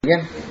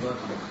Again?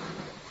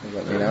 You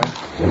let me know.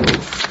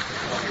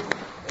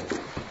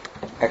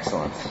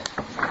 Excellent.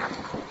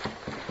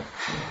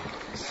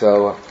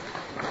 So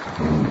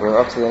we're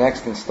up to the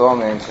next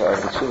installment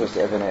of the Chuvas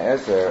Even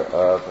HaEzer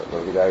of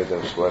Rabbi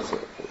Dov Schwartz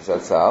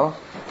Zatzal,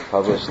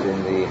 published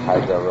in the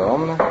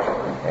Hadarom,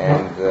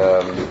 and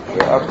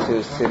we're up to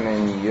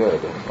Siman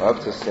Yud.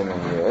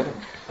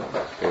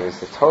 There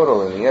is a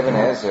total in the Even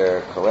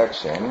HaEzer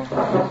collection.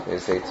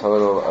 There's a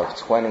total of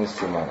 20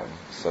 simanim.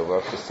 So we're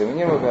up to Siman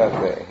Yud. We're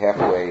about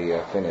halfway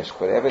finished.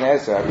 But Even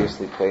HaEzer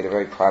obviously played a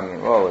very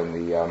prominent role in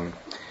the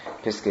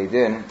Piskei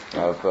Din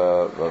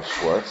of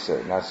Schwartz,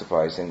 not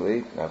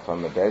surprisingly,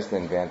 from a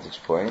Bezdin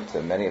vantage point.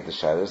 Many of the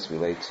shilos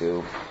relate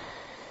to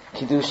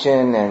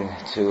Kiddushin and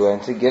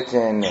to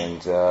Gittin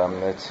and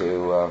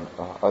to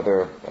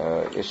other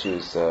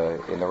issues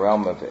in the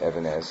realm of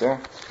Even HaEzer.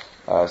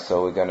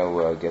 So we're going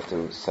to get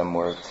to some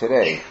more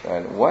today.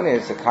 And one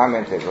is a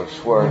comment that Rav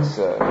Schwartz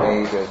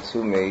made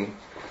to me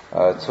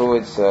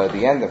towards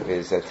the end of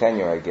his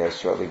tenure, I guess,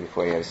 shortly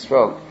before he had a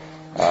stroke,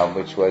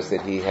 which was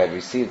that he had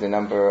received a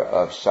number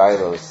of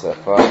shilos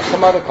from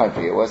some other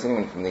country. It wasn't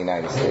even from the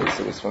United States.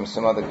 It was from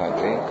some other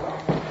country,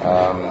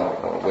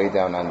 way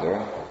down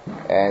under.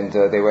 And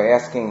they were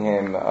asking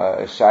him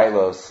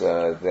shilos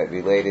that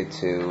related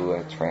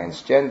to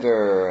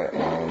transgender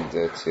and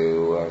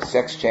to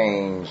sex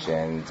change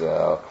and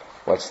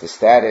what's the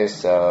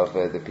status of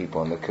the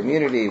people in the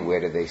community,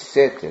 where do they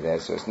sit,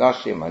 as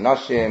nashim,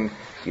 anashim,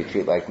 do you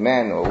treat like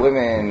men or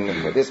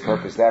women, for this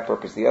purpose, that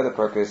purpose, the other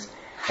purpose.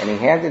 And he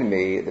handed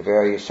me the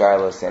various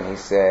shilos, and he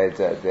said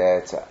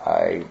that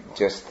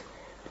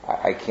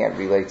I can't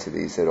relate to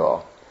these at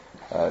all.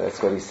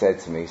 That's what he said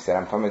to me. He said,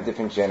 I'm from a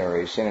different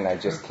generation, and I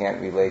just can't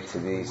relate to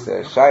these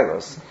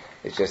shilos.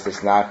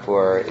 It's not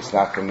for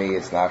me.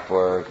 It's not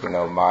for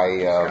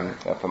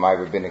my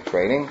rabbinic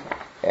training.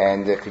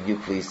 And could you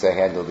please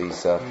handle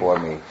these for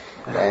me?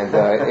 And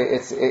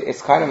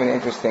it's kind of an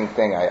interesting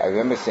thing. I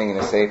remember seeing in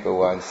a sefer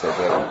once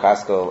that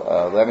Pascal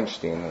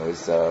Levenstein, who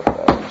was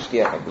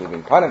shliach, I believe,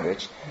 in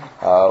Panovich,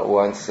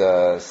 once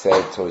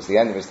said towards the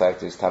end of his life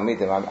to his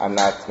talmidim, I'm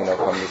not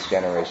from this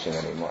generation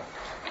anymore.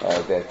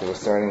 That there were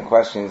certain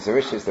questions or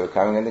issues that were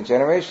coming in the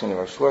generation, and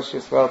Rav Schwartz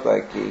just felt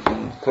like he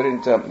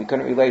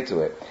couldn't relate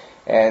to it.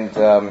 And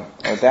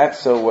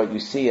that's what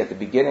you see at the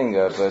beginning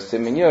of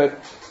Siman Yud.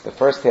 The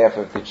first half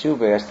of the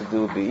tshuva has to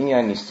do with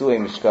B'inyan Nisuei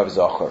Mishkav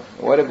Zocher.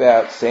 What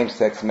about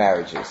same-sex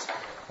marriages?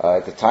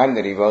 At the time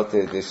that he wrote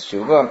this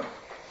tshuva,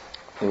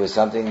 it was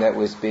something that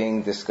was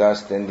being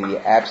discussed in the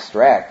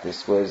abstract.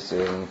 This was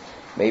in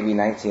maybe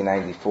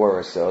 1994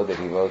 or so that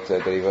he wrote the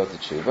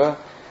tshuva.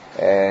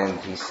 And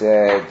he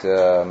said,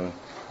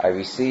 I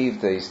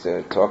received, he's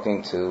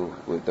talking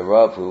with the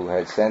Rav who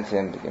had sent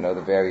him,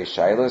 the various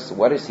shilos.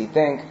 What does he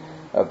think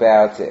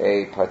about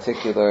a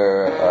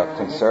particular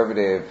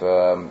conservative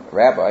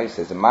rabbi? He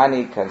says, a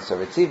mani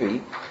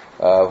conservativi,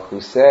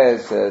 who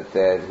says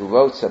who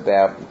wrote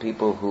about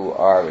people who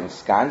are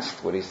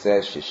ensconced, what he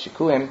says,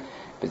 shikuim,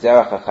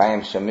 b'derech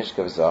hachayim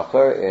shamishkav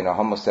zacher, in a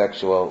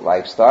homosexual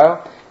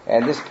lifestyle.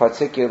 And this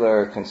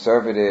particular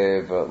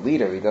conservative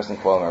leader, he doesn't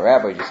call him a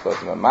rabbi, he just calls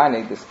him a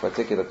manik, this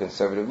particular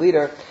conservative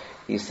leader,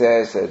 he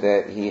says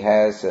that he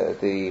has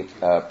the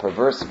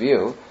perverse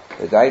view,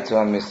 the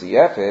daituan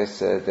misiyefis,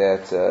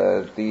 that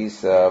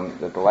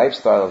the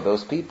lifestyle of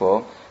those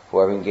people who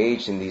are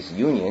engaged in these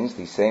unions,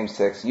 these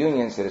same-sex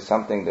unions, that is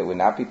something that would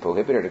not be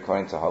prohibited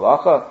according to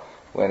halacha,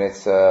 when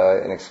it's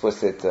an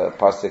explicit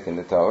pasuk in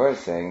the Torah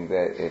saying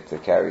that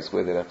it carries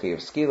with it a chi of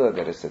skila,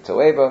 that it's a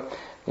toeva.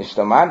 So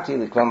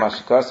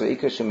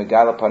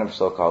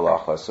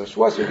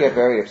Schwartz would get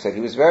very upset. He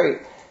was very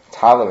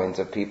tolerant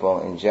of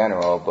people in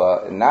general,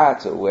 but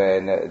not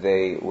when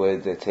they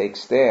would take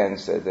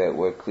stands that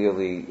were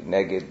clearly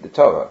neged the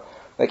Torah.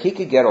 Like, he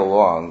could get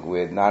along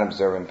with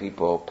non-observant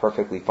people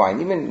perfectly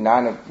fine,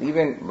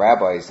 even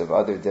rabbis of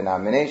other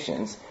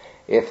denominations,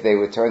 if they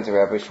would turn to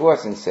Rabbi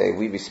Schwartz and say,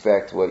 we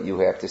respect what you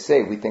have to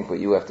say, we think what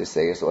you have to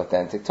say is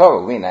authentic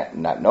Torah. We may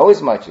not know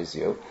as much as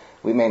you,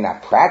 we may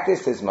not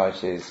practice as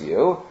much as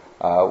you,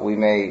 we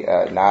may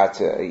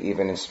not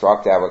even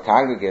instruct our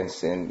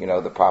congregants in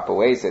the proper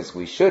ways as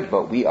we should,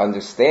 but we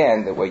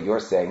understand that what you're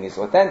saying is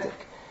authentic.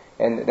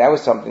 And that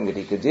was something that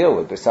he could deal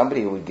with. But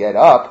somebody who would get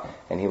up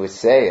and he would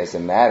say, as a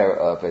matter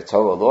of a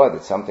Torah law,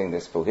 that something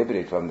that's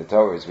prohibited from the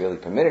Torah is really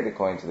permitted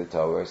according to the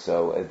Torah,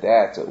 so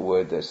that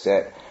would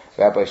set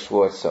Rabbi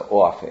Schwartz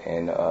off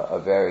in a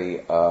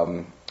very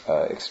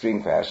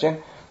extreme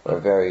fashion, or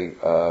a very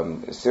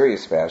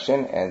serious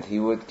fashion, and he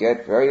would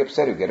get very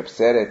upset. He would get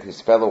upset at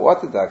his fellow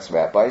Orthodox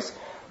rabbis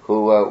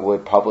who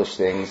would publish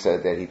things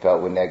that he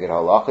felt were neged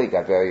halacha. He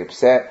got very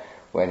upset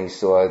when he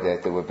saw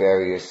that there were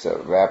various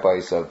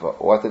rabbis of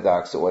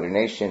Orthodox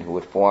ordination who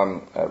would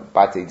form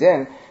Batei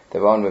Din,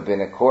 their own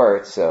rabbinic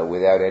courts,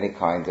 without any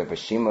kind of a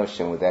shimush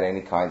and without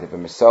any kind of a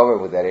mesorah,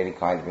 without any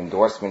kind of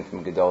endorsement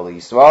from Gedolei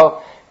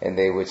Yisrael, and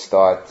they would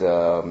start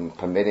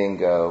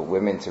permitting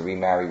women to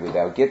remarry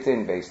without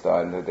gittin based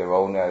on their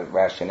own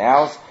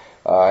rationales.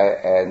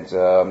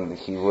 and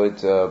he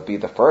would be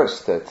the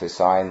first to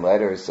sign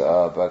letters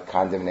of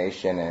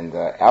condemnation and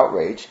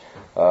outrage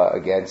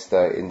against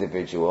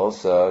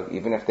individuals,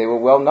 even if they were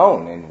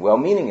well-known and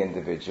well-meaning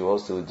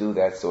individuals who would do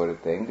that sort of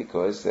thing,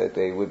 because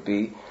they would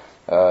be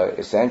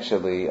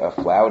essentially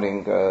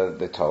flouting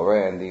the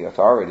Torah and the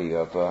authority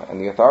of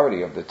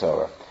the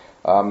Torah.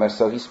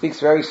 So he speaks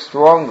very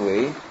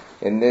strongly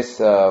in this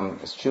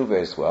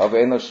tshuva as well.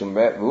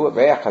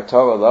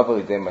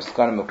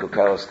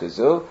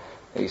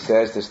 He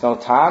says there's no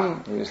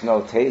tam, there's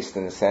no taste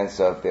in the sense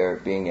of there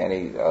being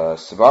any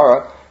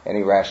svara,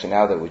 any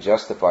rationale that would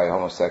justify a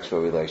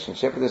homosexual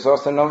relationship, but there's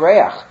also no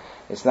reach.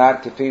 It's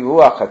not kifi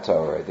ruach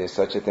haTorah. There's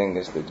such a thing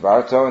as the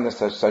dvar Torah, and there's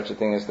such a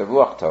thing as the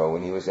ruach Torah.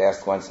 When he was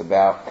asked once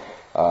about,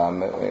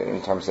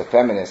 in terms of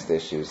feminist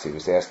issues, he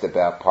was asked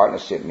about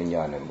partnership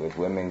minyanim, with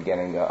women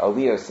getting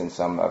aliyos in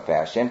some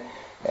fashion,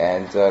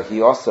 and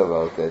he also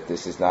wrote that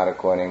this is not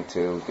according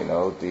to,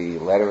 the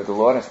letter of the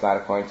law, and it's not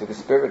according to the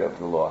spirit of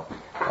the law,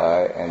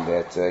 and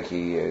that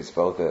he is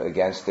both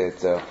against it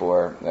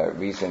for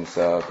reasons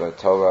of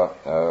Torah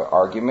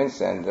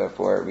arguments and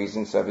for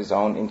reasons of his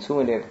own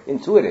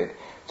intuitive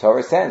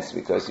Torah sense,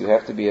 because you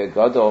have to be a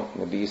gadol,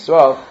 be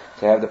Yisrael,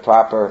 to have the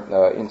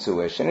proper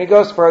intuition. And he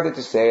goes further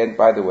to say, and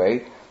by the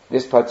way,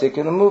 this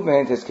particular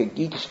movement is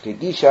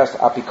Kegishas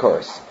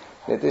Apikoros,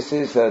 that this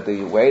is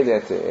the way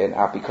that an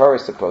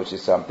Apikoros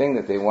approaches something,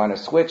 that they want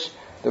to switch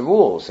the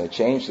rules and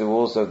change the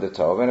rules of the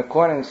Torah in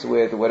accordance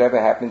with whatever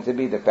happened to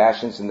be the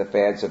fashions and the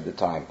fads of the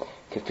time.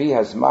 So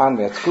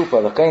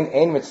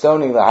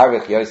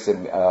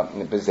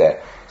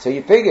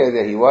you figure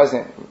that he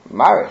wasn't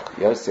Marich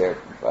Yosef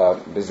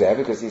Bezeh,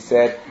 because he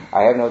said,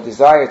 I have no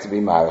desire to be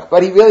Marich.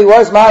 But he really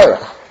was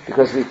Marich,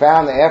 because we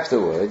found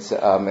afterwards,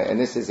 and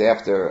this is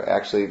after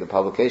actually the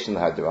publication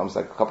of the Hadrams,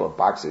 like a couple of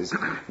boxes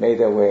made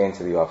their way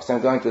into the office. I'm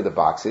going through the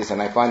boxes,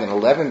 and I find an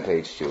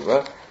 11-page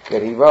tshuva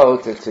that he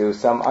wrote to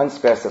some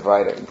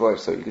unspecified,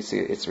 so you can see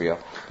it's real.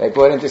 They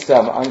brought into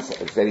some,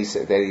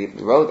 that he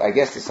wrote, I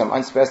guess, to some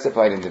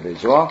unspecified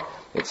individual.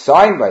 It's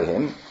signed by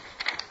him,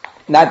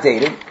 not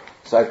dated,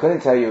 so I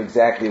couldn't tell you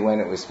exactly when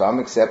it was from,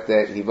 except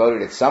that he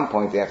wrote it at some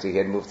point after he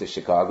had moved to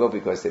Chicago,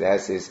 because it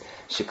has his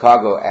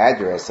Chicago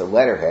address, a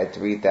letterhead,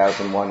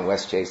 3001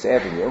 West Chase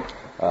Avenue,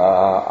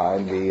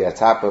 on the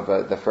top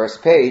of the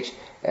first page.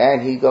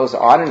 And he goes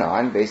on and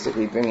on,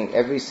 basically bringing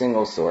every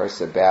single source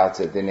about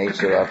the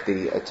nature of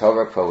the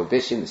Torah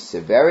prohibition, the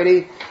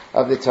severity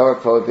of the Torah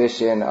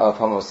prohibition of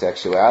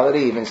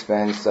homosexuality. He even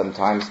spends some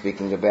time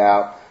speaking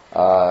about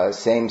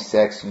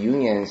same-sex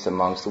unions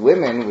amongst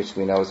women, which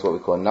we know is what we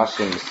call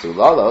nashim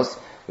sulalos,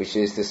 which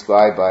is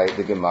described by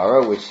the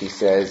Gemara, which he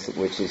says,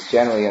 which is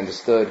generally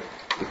understood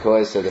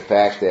because of the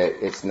fact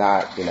that it's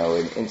not,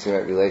 an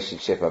intimate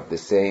relationship of the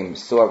same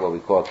sort, what we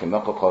call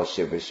kimokokol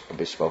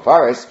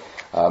bishvofaris,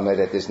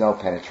 that there's no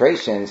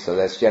penetration, so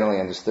that's generally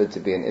understood to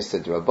be an issa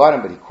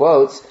d'rabbanan. But he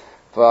quotes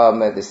from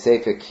the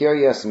Sefer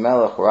Kiryas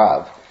Melech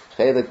Rav,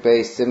 Chelik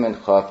Beis Siman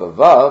Chaf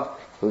Avav,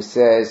 who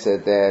says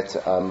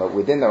that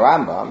within the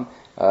Rambam,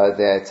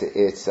 that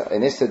it's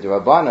an issa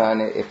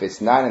d'rabbanan if it's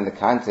not in the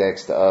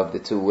context of the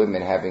two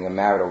women having a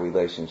marital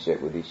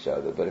relationship with each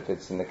other. But if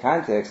it's in the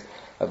context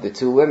of the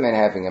two women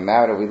having a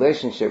marital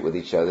relationship with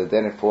each other,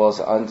 then it falls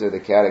under the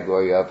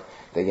category of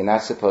that you're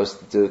not supposed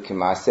to do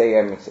Kimasei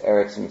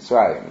Eretz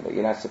Mitzrayim, that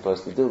you're not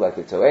supposed to do like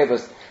the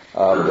Toevos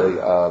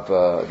of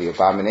the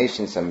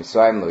abominations of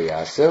Mitzrayim Lo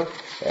Yasu,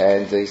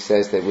 and he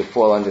says that would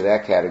fall under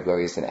that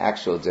category as an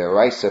actual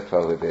deraisa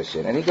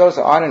prohibition. And he goes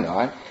on,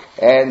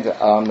 and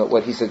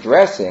what he's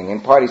addressing, in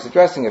part he's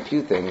addressing a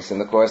few things in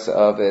the course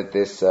of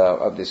this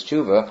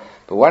tshuva,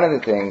 but one of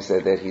the things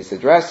that he's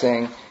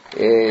addressing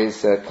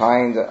is a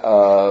kind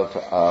of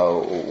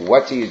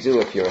what do you do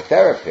if you're a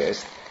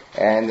therapist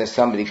and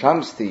somebody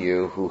comes to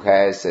you who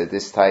has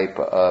this type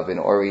of an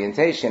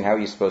orientation, how are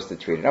you supposed to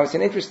treat it? Now, it's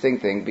an interesting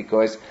thing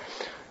because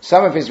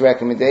some of his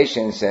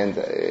recommendations, and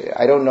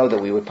I don't know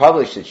that we would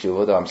publish the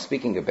tshuva, though I'm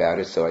speaking about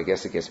it, so I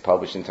guess it gets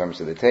published in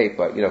terms of the tape,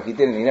 but, he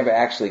never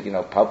actually,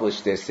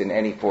 published this in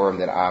any forum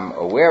that I'm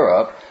aware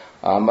of,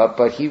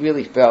 but he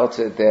really felt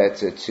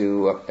that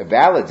to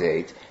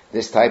validate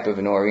this type of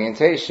an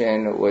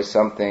orientation was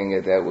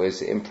something that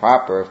was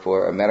improper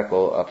for a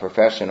medical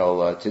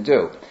professional to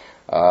do.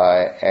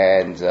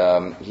 And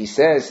he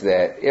says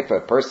that if a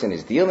person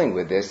is dealing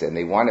with this and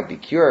they want to be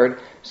cured,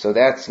 so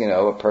that's,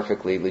 a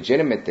perfectly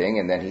legitimate thing.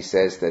 And then he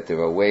says that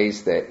there are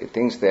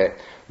things that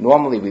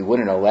normally we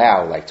wouldn't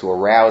allow, like to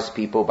arouse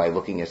people by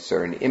looking at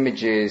certain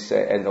images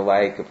and the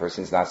like. A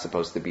person's not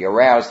supposed to be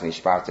aroused.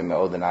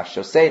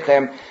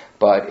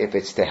 But if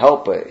it's to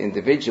help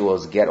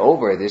individuals get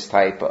over this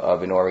type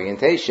of an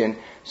orientation,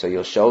 so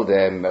you'll show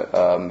them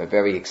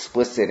very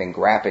explicit and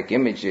graphic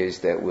images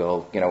that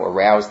will,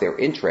 arouse their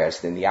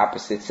interest in the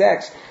opposite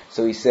sex.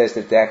 So he says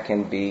that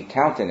can be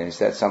countenanced.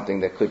 That's something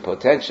that could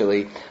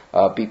potentially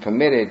be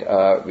permitted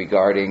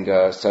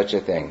regarding such a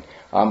thing.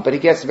 But he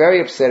gets very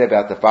upset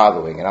about the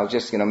following, and I'll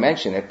just,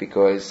 mention it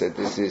because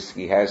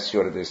he has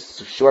sort of this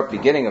short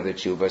beginning of the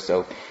tshuva,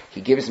 so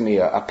he gives me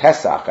a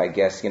Pesach, I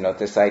guess,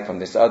 to cite from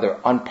this other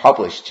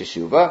unpublished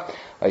tshuva.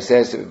 He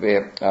says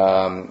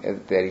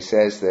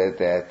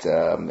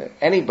that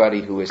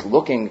anybody who is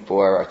looking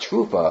for a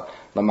trufa,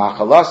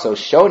 lamachalaso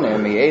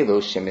shonim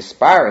mielu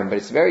shemisparim, but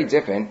it's very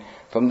different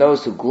from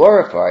those who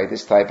glorify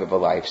this type of a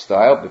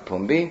lifestyle,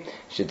 b'pumbi,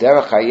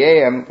 shederach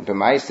hayem,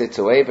 b'maise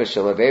toeva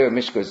shalavera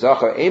mishkar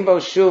zachar, ein bo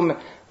shum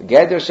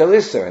geder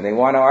shalisser, and they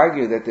want to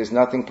argue that there's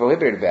nothing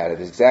prohibited about it.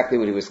 It's exactly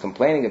what he was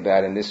complaining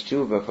about in this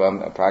tshuva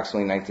from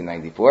approximately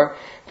 1994.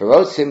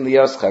 V'rotzim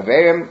lios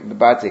chaverim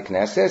b'bate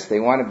knesses, they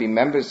want to be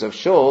members of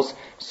shuls,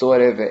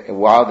 sort of,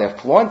 while they're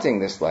flaunting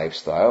this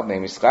lifestyle,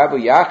 me'mischabu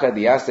yachad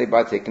yasei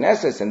bate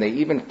knesses, and they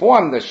even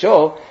form the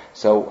shul.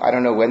 So I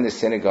don't know when the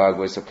synagogue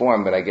was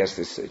formed, but I guess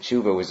this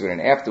tshuva was written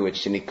afterwards.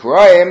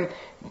 Shenikraim,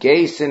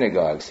 gay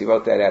synagogues. He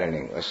wrote that out in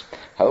English.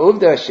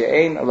 Ha'uvda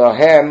she'ein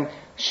lohem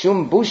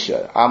shum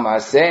busha al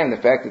ma'aseh, and the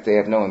fact that they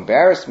have no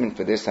embarrassment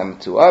for this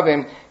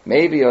hamtuavim,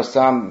 maybe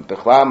osam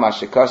b'chlal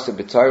ma'shekasa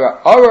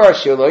b'torah orah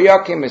shelo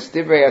yakim es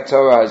divrei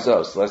haTorah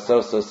hazos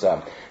lasos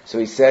osam. So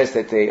he says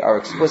that they are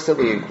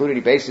explicitly included.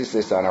 He bases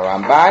this on a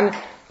Ramban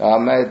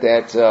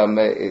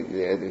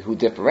who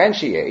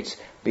differentiates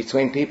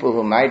between people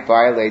who might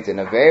violate an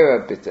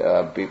avera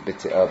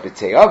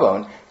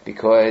b'te'avon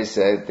because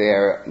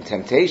their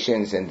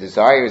temptations and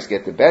desires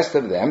get the best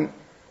of them,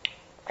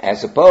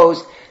 as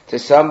opposed to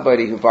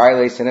somebody who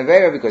violates an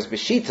avera because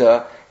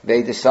b'shita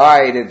they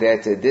decide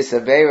that this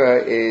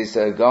avera is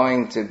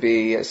going to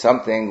be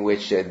something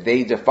which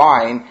they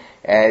define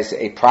as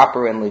a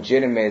proper and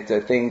legitimate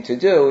thing to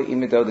do,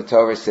 even though the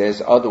Torah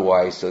says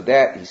otherwise. So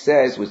that, he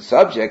says, would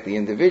subject the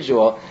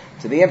individual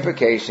to the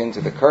implication, to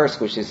the curse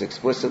which is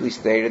explicitly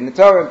stated in the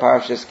Torah in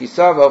Parashas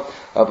Kisavo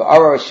of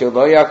Ara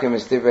Shelo Yakim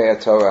Es Divrei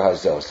HaTorah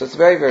Hazos. So it's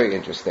very, very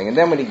interesting. And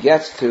then when he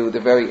gets to the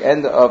very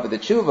end of the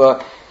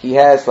tshuva, he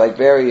has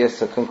various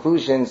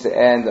conclusions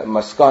and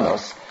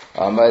maskanos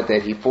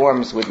that he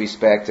forms with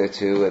respect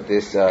to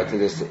this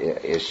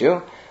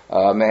issue.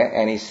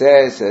 And he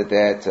says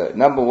that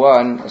number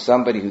one,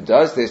 somebody who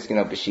does this,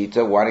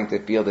 b'shita, wanting to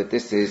feel that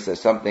this is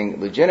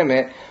something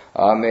legitimate,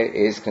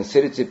 is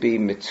considered to be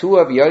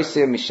metuav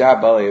yosef misha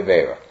b'alei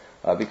avera.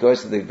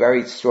 Because of the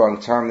very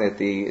strong term that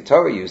the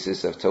Torah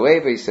uses of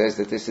toeva, he says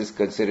that this is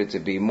considered to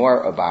be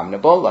more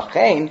abominable.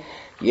 Lachein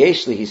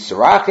yesh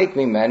lihisrachik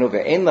mimenu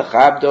ve'en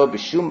lechabdo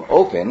b'shum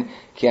open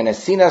ki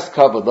anasinas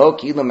kavalo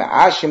ki ila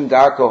me'ashim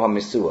darko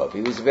hamisuav. He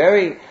was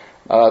very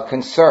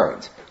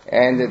concerned.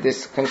 And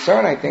this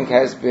concern, I think,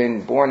 has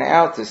been borne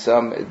out to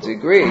some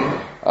degree.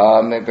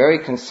 Very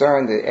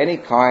concerned that any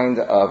kind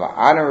of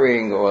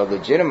honoring or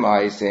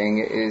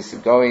legitimizing is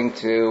going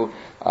to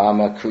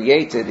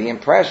create the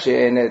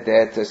impression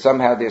that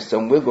somehow there's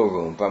some wiggle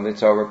room from the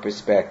Torah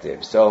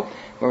perspective. So,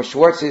 from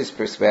Schwartz's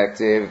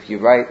perspective, you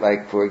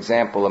write, for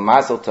example, a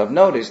Mazel Tov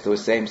notice to a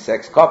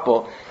same-sex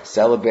couple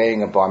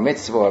celebrating a bar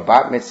mitzvah or a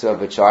bat mitzvah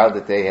of a child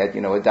that they had,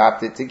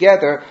 adopted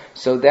together.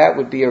 So that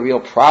would be a real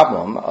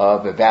problem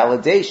of a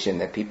validation,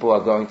 that people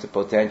are going to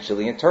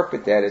potentially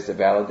interpret that as a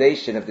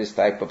validation of this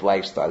type of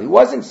lifestyle. He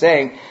wasn't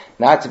saying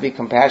not to be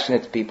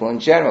compassionate to people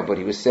in general, but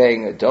he was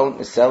saying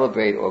don't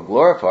celebrate or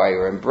glorify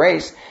or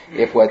embrace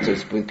if what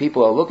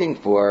people are looking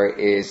for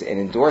is an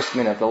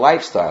endorsement of the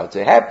lifestyle.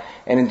 To have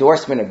an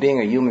endorsement of being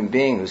a human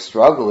being who's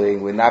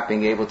struggling with not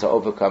being able to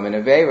overcome an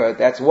avera,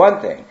 that's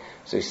one thing.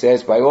 So he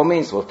says, by all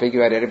means, we'll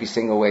figure out every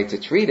single way to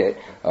treat it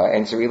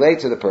and to relate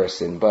to the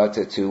person, but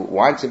to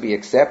want to be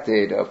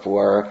accepted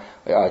for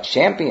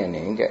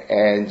championing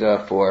and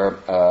for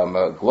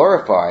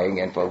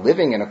glorifying and for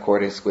living in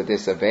accordance with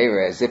this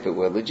avera as if it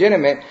were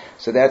legitimate,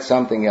 so that's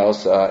something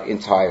else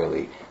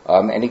entirely.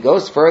 And he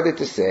goes further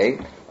to say,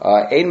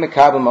 Ein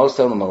mekabel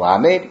mosel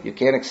l'malamed, you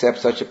can't accept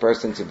such a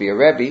person to be a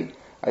rebbe.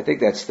 I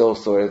think that's still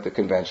sort of the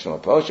conventional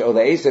approach. Or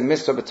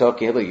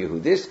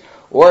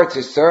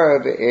to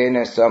serve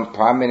in some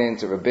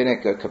prominent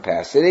rabbinic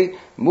capacity.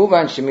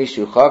 Muvan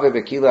shemishu chave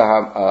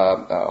bekila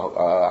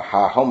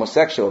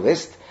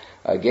homosexualist,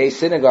 a gay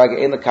synagogue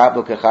in the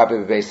kabel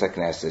kechabe bebeis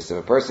hakneses. If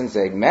a person's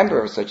a member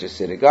of such a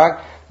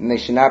synagogue, then they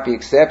should not be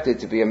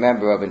accepted to be a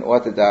member of an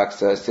Orthodox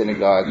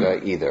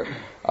synagogue either.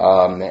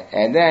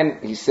 And then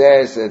he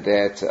says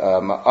that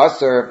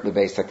Aser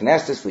lebeis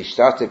hakneses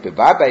lishtatet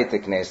bebabeit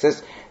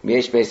hakneses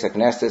miesh beis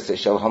hakneses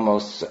shel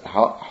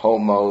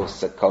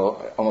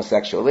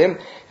homosexualim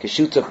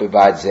keshutaf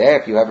bebad zeh.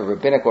 If you have a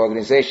rabbinic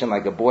organization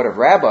like a board of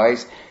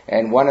rabbis,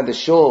 and one of the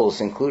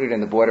shuls included in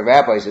the board of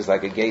rabbis is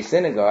like a gay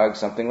synagogue,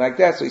 something like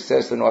that, so he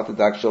says an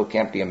Orthodox shul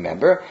can't be a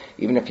member,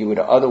 even if you would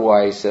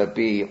otherwise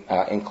be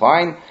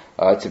inclined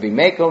to be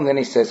mekel. And then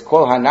he says,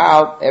 Kol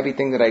hanal,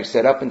 everything that I've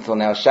said up until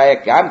now,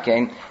 shayak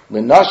gamkein,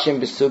 l'nashim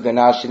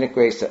b'suganal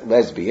shenikreis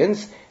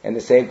lesbians, and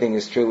the same thing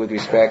is true with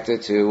respect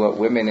to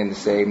women in the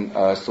same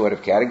sort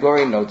of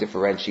category, no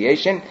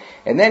differentiation.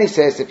 And then he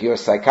says, if you're a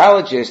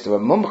psychologist or a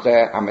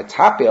mumche,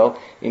 amatapil,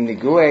 in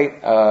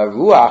niguei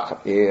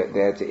ruach,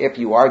 that if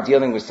you are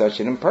dealing with such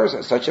a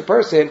person, so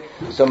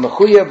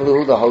mechuyev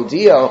luhu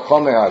lahodia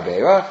chomer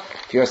avera.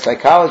 If you're a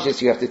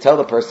psychologist, you have to tell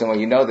the person, well,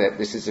 you know that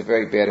this is a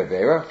very bad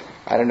avera.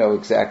 I don't know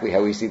exactly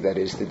how easy that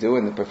is to do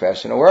in the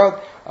professional world.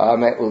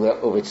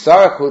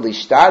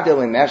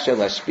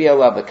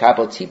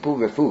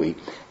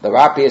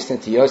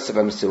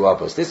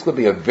 This would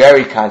be a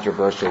very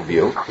controversial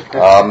view,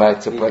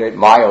 to put it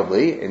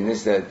mildly, in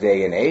this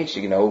day and age.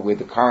 With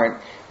the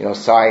current,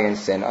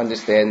 science and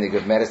understanding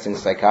of medicine,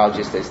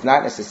 psychologists, it's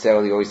not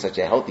necessarily always such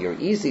a healthy or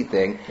easy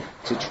thing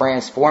to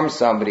transform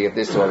somebody of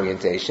this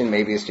orientation.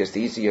 Maybe it's just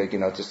easier,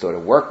 to sort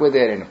of work with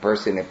it, and a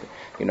person, if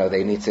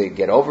they need to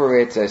get over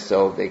it,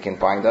 so they can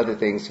find other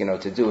things,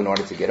 to do in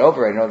order to get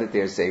over it. I know that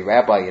there's a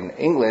rabbi in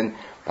England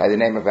by the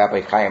name of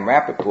Rabbi Chaim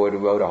Rappaport who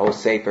wrote a whole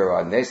sefer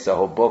on this, a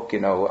whole book,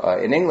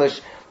 in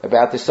English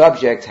about the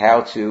subject,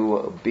 how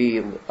to be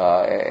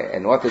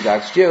an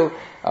Orthodox Jew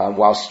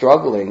while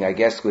struggling, I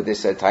guess, with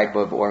this type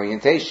of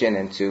orientation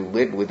and to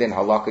live within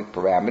halakhic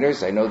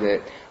parameters. I know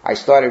that I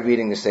started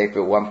reading the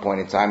sefer at one point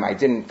in time. I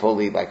didn't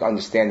fully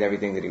understand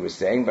everything that he was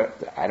saying,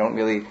 but I don't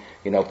really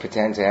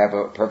pretend to have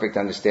a perfect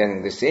understanding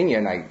of this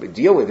inyan. I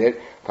deal with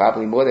it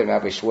probably more than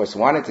Rabbi Schwartz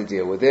wanted to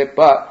deal with it,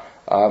 but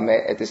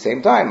at the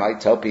same time, I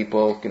tell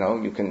people,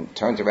 you can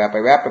turn to Rabbi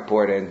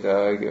Rappaport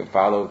and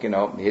follow,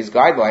 his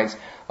guidelines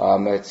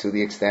to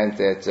the extent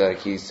that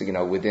he's,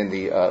 within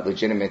the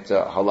legitimate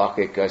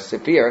halakhic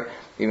sphere.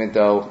 Even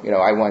though,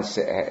 I once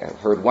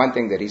heard one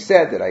thing that he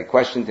said that I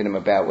questioned him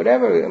about,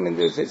 whatever. I mean,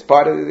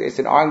 it's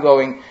an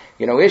ongoing,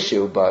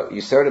 issue. But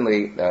you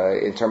certainly,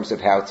 in terms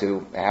of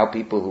how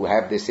people who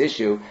have this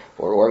issue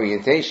or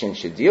orientation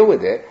should deal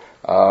with it.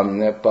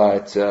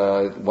 But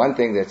one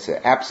thing that's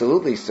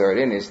absolutely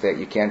certain is that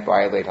you can't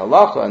violate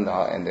halacha, and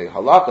the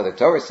halacha, the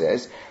Torah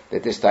says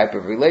that this type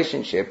of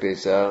relationship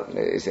is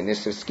an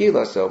issur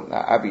skila. So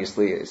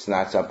obviously, it's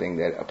not something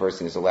that a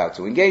person is allowed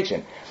to engage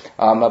in.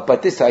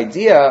 But this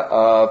idea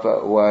of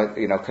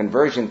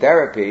conversion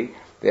therapy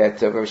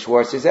that Rav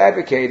Schwartz is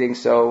advocating.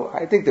 So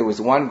I think there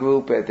was one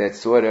group that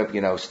sort of,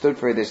 stood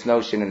for this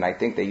notion, and I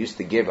think they used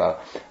to give a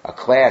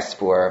class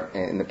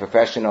in the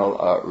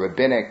professional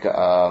rabbinic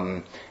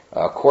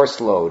course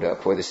load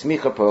for the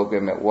Smicha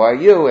program at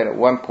YU, and at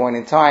one point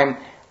in time,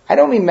 I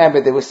don't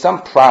remember, there was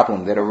some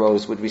problem that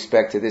arose with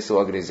respect to this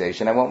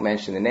organization. I won't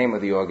mention the name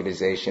of the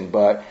organization,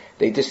 but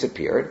they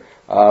disappeared.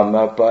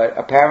 But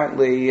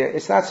apparently,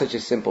 it's not such a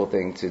simple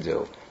thing to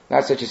do.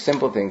 Not such a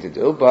simple thing to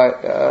do,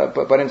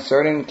 but in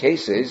certain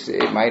cases,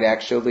 it might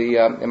actually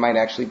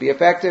be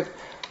effective.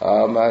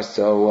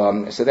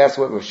 So that's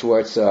what Rav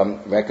Schwartz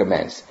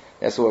recommends.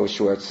 That's what Rav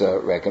Schwartz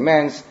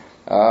recommends.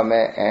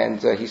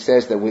 And he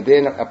says that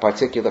within a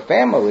particular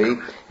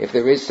family, if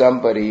there is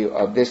somebody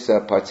of this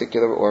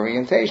particular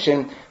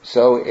orientation,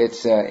 so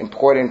it's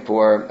important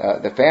for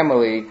the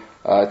family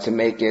to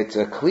make it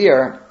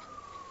clear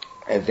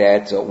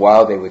that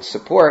while they would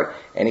support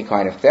any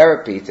kind of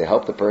therapy to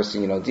help the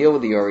person, deal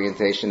with the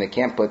orientation, they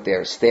can't put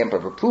their stamp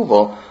of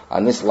approval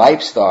on this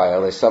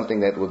lifestyle as something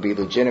that would be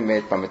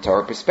legitimate from a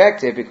Torah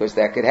perspective, because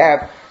that could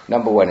have,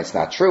 number one, it's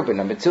not true, but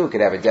number two, it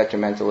could have a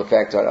detrimental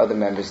effect on other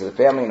members of the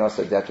family and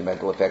also a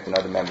detrimental effect on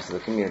other members of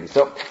the community.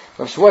 So,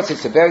 Rav Schwartz,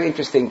 it's a very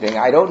interesting thing.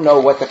 I don't know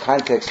what the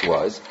context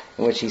was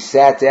in which he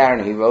sat down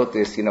and he wrote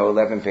this,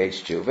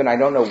 11-page tshuva, and I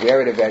don't know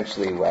where it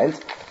eventually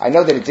went. I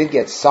know that it did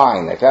get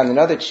signed. I found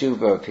another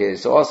tshuva of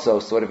his, also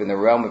sort of in the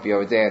realm of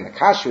Yerodei, in the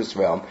kashrus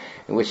realm,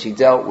 in which he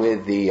dealt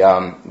with the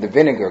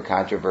vinegar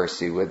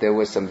controversy, where there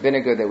was some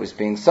vinegar that was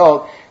being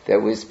sold that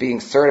was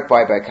being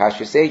certified by a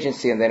kashrus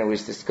agency, and then it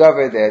was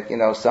discovered that,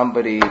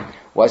 somebody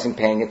wasn't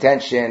paying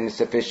attention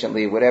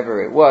sufficiently,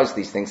 whatever it was.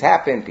 These things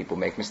happen, people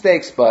make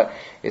mistakes, but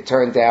it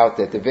turned out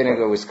that the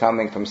vinegar was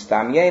coming from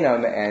Stam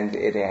Yenam, and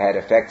it had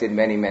affected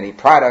many, many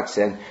products,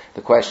 and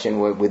the question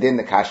within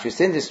the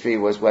kashrus industry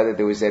was whether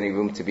there was any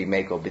room to be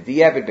mekel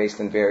b'diavad based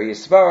on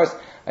various svaros.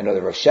 I know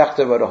the Rav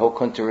Shechter wrote a whole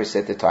kunturus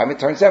at the time. It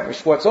turns out Rav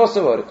Schwartz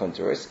also wrote a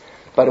kunturus,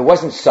 but it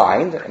wasn't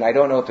signed, and I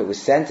don't know if it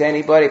was sent to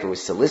anybody, if it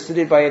was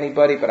solicited by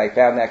anybody, but I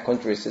found that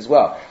kunturus as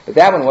well. But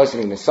that one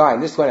wasn't even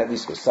signed. This one at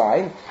least was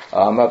signed.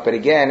 But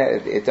again,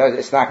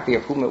 it's not clear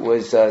whom it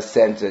was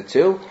sent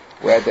to,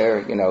 whether,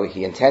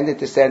 he intended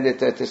to send it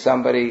to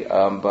somebody,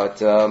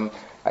 but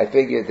I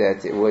figured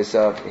that it was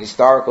of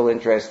historical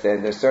interest,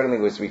 and there certainly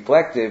was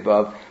reflective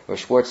of Rav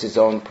Schwartz's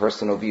own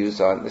personal views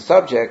on the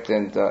subject,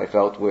 and I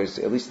felt was,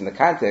 at least in the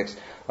context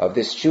of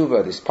this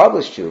tshuva, this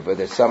published tshuva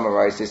that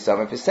summarizes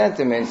some of his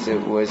sentiments, it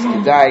was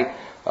kedai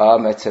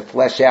to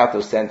flesh out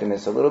those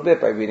sentiments a little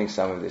bit by reading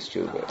some of this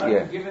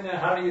tshuva. Given that,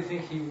 how do you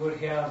think he would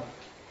have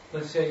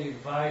let's say,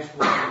 advised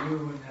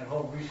YU in that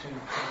whole recent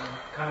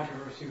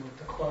controversy with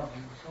the club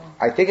and so on?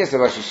 I think as a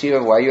Rosh Yeshiva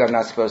of YU, I'm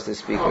not supposed to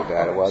speak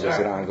about it while there's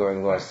an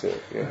ongoing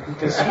lawsuit.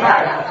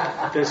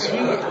 Yeah. Does he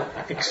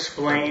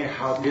explain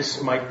how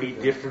this might be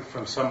different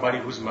from somebody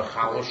who's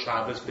Mechalo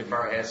Shabbos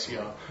B'far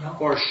Hesya,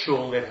 or a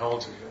shul that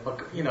holds,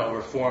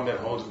 reform that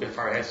holds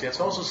B'far Hesya? It's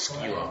also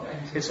skila.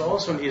 It's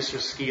also an Isser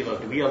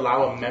skila. Do we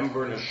allow a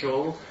member in a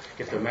shul,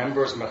 if the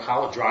member is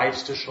Mechalo,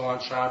 drives to shul on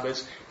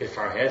Shabbos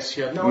B'far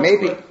Hesya? No,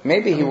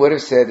 maybe he would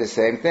have said the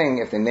same thing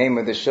if the name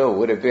of the shul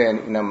would have been,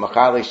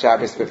 Mechali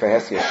Shabbos B'far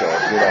Hesya shul,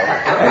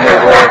 and they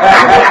were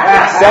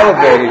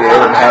celebrated it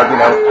and had,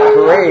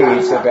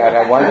 parades about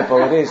how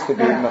wonderful it is to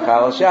be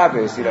Mechal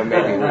Shabbos.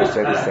 Maybe he would have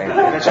said the same thing.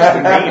 That's just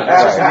the name.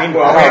 That's just the name.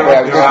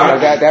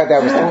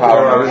 That was the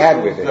problem we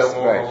had with this. That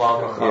won't Right.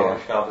 allow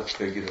Mechal Shabbos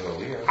to get an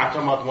aliyah. I'm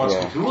talking about the ones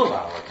who do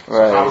allow it. So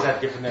right. how is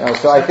that different than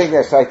So I think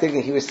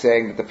that he was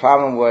saying that the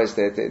problem was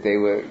that they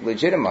were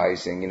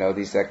legitimizing,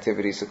 these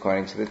activities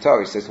according to the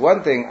Torah. He says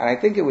one thing, and I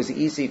think it was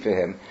easy for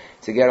him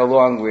to get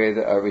along with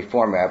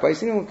Reform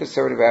rabbis, even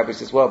conservative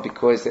rabbis as well,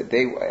 because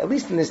they, at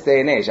least in this day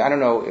and age, I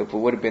don't know if it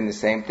would have been the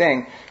same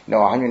thing,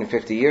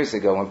 150 years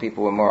ago when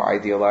people were more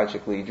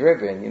ideologically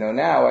driven.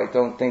 Now I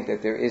don't think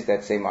that there is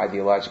that same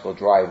ideological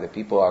drive that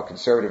people are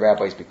conservative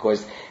rabbis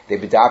because they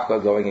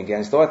bedapka going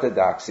against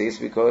orthodoxy. It's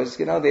because,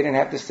 they didn't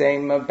have the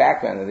same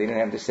background, they didn't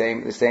have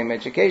the same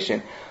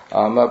education.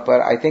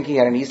 But I think he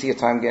had an easier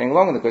time getting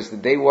along with it because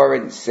they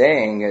weren't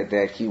saying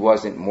that he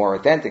wasn't more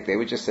authentic. They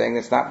were just saying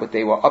that's not what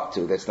they were up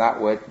to. That's not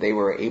what they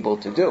were able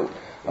to do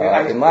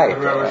in life.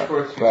 Rabbi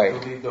Schwartz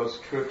used to lead those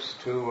trips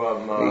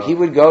to... he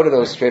would go to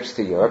those trips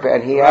to Europe,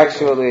 and he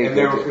actually... And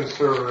they were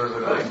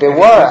conservative. They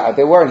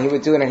were, and he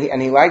would do it,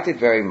 and he liked it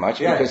very much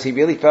because he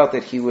really felt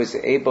that he was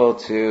able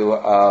to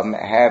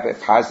have a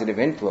positive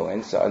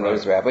influence on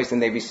those rabbis,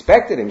 and they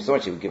respected him so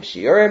much. He would give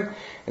shiurim,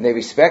 and they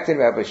respected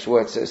Rabbi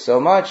Schwartz so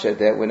much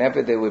that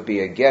whenever there would be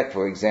a get,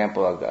 for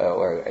example,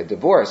 or a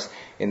divorce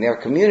in their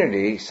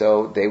community,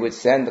 so they would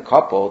send the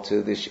couple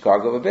to the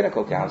Chicago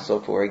Rabbinical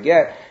Council for a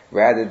get,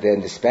 rather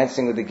than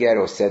dispensing with the get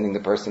or sending the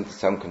person to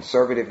some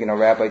conservative,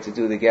 rabbi to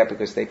do the get,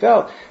 because they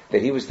felt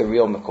that he was the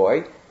real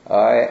McCoy.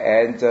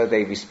 And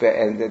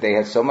they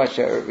had so much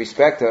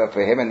respect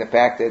for him, and the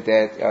fact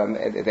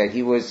that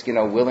he was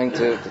willing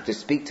to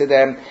speak to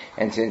them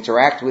and to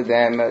interact with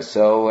them.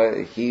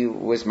 So he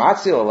was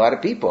matzil a lot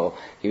of people.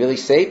 He really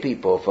saved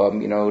people from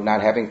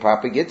not having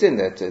proper gittin.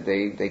 That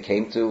they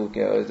came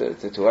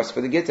to us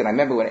for the gittin. I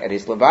remember when at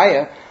his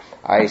levaya,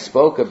 I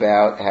spoke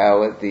about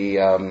how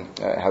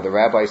the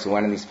rabbis who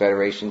went on these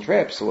federation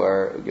trips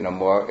were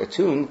more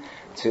attuned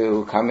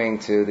to coming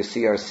to the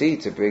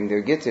CRC to bring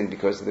their gittin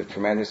because of the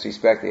tremendous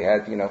respect they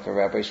had, for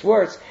Rabbi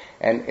Schwartz.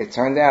 And it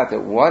turned out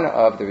that one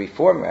of the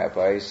Reform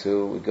rabbis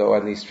who would go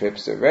on these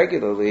trips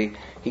regularly,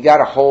 he got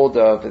a hold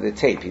of the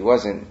tape. He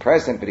wasn't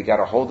present, but he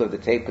got a hold of the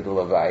tape of the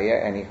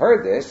Levaya, and he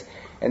heard this,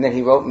 and then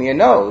he wrote me a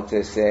note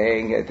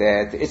saying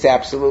that it's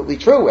absolutely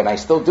true, and I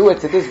still do it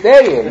to this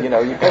day, and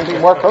you couldn't be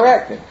more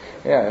correct.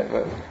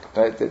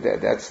 But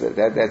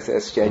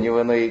that's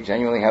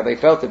genuinely how they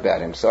felt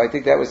about him. So I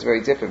think that was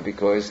very different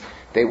because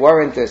they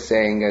weren't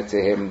saying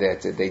to him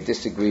that they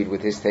disagreed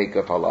with his take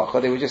of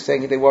halacha. They were just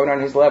saying they weren't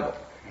on his level.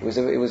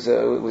 It was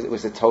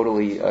a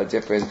totally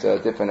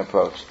different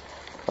approach.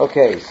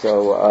 Okay,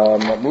 so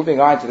moving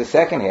on to the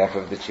second half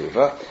of the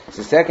tshuva.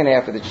 The second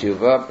half of the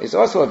tshuva is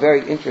also a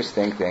very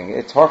interesting thing.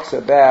 It talks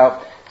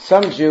about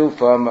some Jew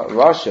from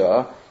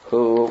Russia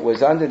who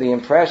was under the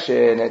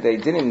impression that they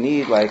didn't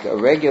need like a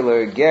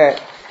regular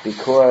get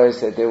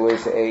because there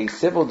was a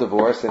civil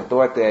divorce, and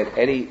thought that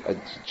any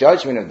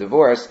judgment of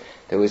divorce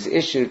that was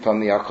issued from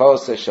the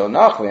Archos Shel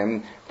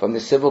Nachrim, from the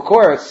civil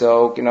court,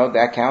 so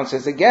that counts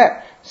as a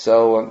get.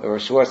 So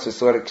Rosh Schwartz was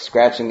sort of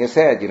scratching his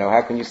head,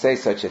 how can you say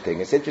such a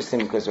thing? It's interesting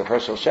because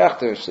Herschel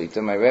Schachter,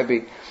 Shlita, my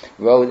Rebbe,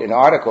 wrote an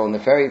article in the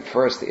very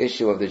first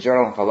issue of the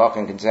Journal of Halakha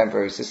and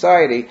Contemporary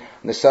Society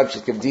on the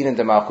subject of Din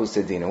and Malchus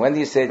Din. When do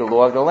you say the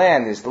law of the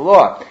land is the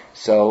law?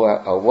 So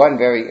one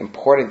very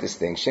important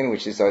distinction,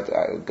 which is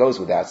goes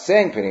without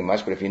saying pretty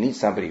much, but if you need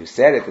somebody who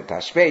said it, the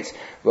Tashbetz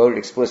wrote it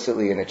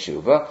explicitly in a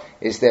tshuva,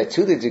 is that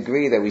to the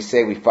degree that we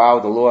say we follow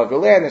the law of the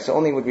land, it's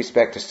only with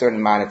respect to certain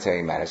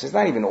monetary matters. It's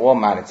not even all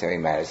monetary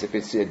matters. If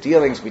it's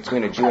dealings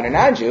between a Jew and a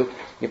non-Jew,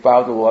 you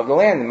follow the law of the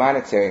land in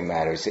monetary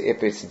matters.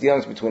 If it's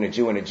dealings between a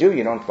Jew and a Jew,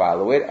 you don't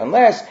follow it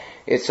unless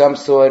it's some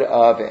sort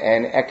of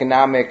an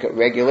economic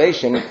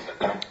regulation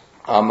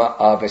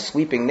of a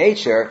sweeping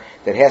nature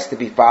that has to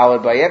be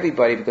followed by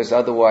everybody, because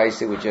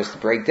otherwise it would just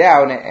break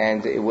down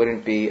and it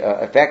wouldn't be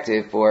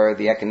effective for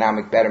the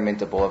economic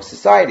betterment of all of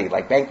society,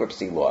 like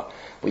bankruptcy law.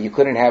 where you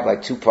couldn't have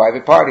like two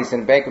private parties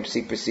in a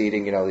bankruptcy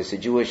proceeding. There's a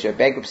Jewish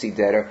bankruptcy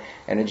debtor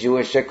and a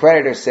Jewish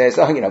creditor says,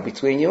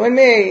 between you and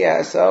me,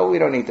 so we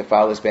don't need to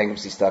follow this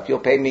bankruptcy stuff. You'll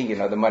pay me,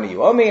 the money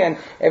you owe me, and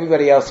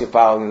everybody else you're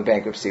following the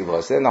bankruptcy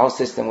laws. So then the whole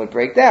system would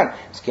break down.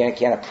 So can't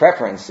have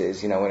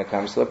preferences, when it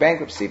comes to a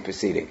bankruptcy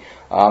proceeding.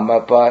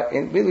 But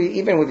really,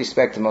 even with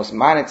respect to most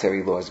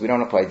monetary laws, we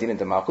don't apply dina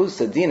de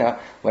malchusa dina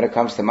when it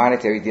comes to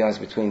monetary dealings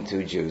between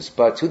two Jews.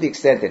 But to the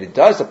extent that it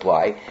does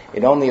apply,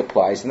 it only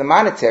applies in the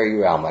monetary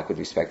realm, like with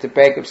respect to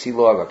bankruptcy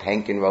law, Rav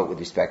Henkin wrote with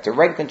respect to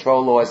rent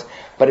control laws,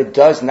 but it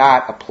does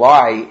not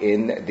apply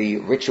in the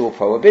ritual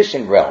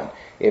prohibition realm.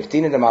 If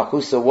Dina de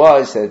Malchusa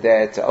was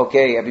that,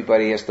 okay,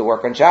 everybody has to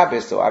work on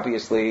Shabbos, so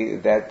obviously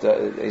that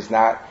is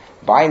not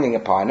binding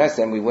upon us,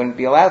 and we wouldn't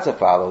be allowed to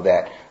follow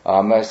that.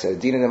 So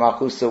Dina de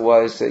Malchusa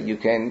was you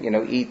can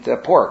eat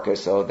pork,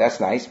 so that's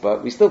nice,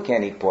 but we still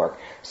can't eat pork.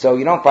 So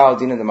you don't follow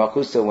Dina de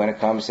Malchusa when it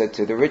comes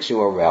to the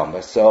ritual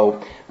realm.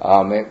 So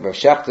Rav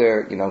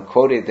Shechter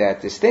quoted that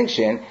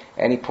distinction,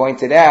 and he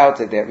pointed out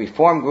that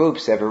Reform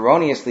groups have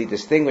erroneously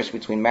distinguished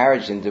between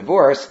marriage and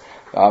divorce,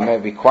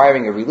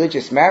 requiring a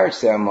religious marriage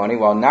ceremony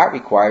while not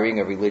requiring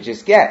a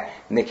religious get.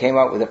 And they came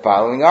up with the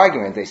following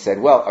argument. They said,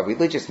 well, a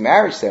religious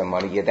marriage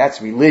ceremony,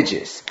 that's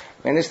religious.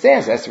 I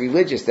understand that's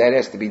religious. That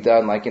has to be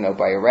done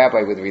by a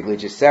rabbi with a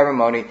religious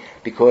ceremony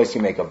because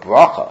you make a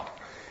bracha.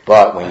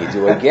 But when you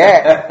do a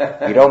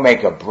get, you don't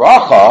make a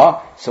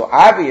bracha. So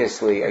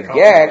obviously a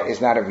get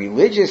is not a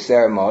religious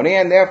ceremony,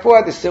 and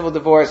therefore the civil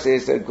divorce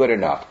is good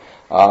enough.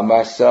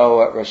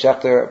 So Rav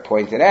Shechter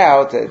pointed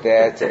out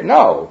that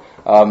no,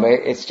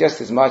 it's just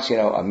as much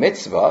a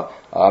mitzvah.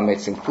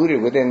 It's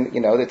included within the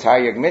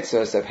Taryag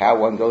mitzvahs of how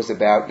one goes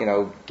about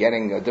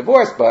getting a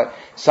divorce. But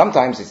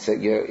sometimes it's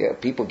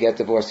people get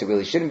divorced who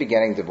really shouldn't be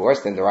getting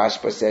divorced, and the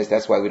Rashba says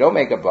that's why we don't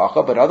make a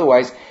bracha. But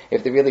otherwise,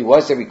 if there really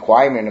was a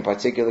requirement in a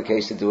particular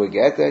case to do a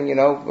get, then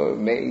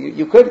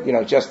you could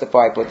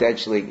justify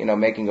potentially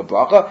making a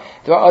bracha.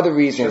 There are other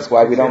reasons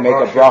why we don't make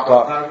a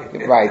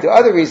bracha. Right, there are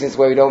other reasons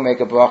why we don't make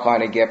a bracha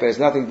on a get, but it has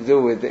nothing to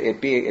do with it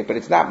being. But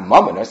it's not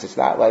mumminous. It's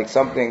not like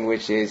something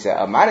which is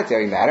a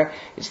monetary matter.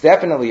 It's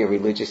definitely a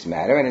religious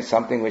matter, and it's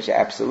something which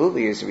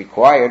absolutely is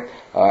required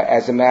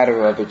as a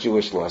matter of a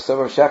Jewish law. So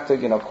Rav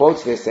Shechter,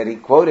 quotes this, that he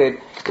quoted.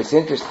 It's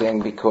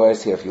interesting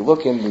because here, if you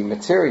look in the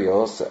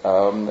materials,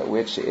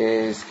 which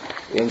is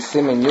in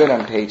Siman Yud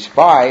on page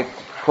 5,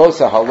 quotes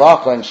a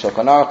halacha in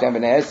Shulchan Aruch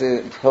Eben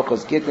Ezer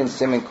Hilchos Gittin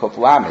Siman Kuf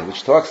Lamed,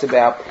 which talks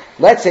about,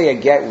 let's say a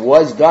get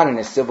was done in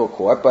a civil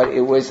court, but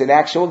it was an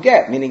actual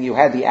get, meaning you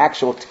had the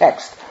actual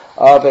text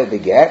of the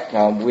get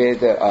with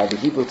the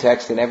Hebrew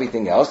text and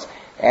everything else,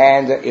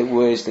 and it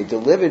was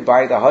delivered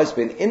by the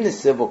husband in the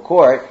civil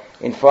court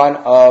in front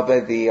of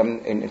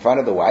in front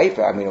of the wife.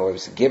 Or it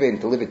was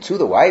delivered to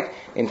the wife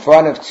in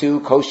front of two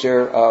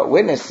kosher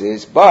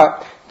witnesses.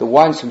 But the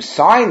ones who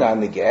signed on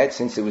the get,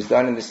 since it was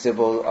done in the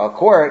civil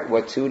court,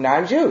 were two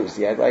non-Jews.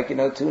 You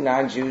had two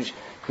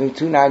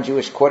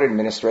non-Jewish court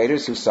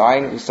administrators who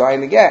signed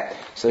the get.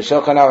 So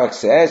Shulchan Aruch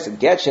says,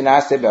 "Get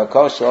shenaseh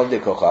be'akol shalom de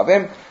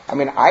kochavim."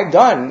 I've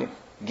done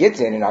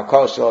Gittin in our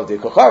Kol Shalom de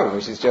Kochavim,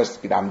 which is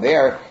just, I'm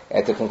there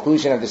at the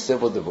conclusion of the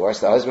civil divorce.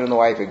 The husband and the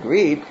wife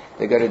agreed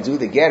they're going to do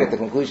the get at the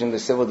conclusion of the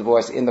civil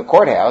divorce in the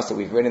courthouse. So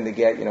we've written the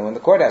get, in the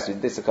courthouse. We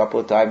did this a couple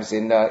of times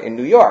in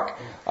New York,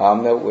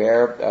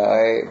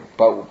 where,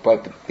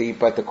 but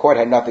the court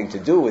had nothing to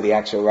do with the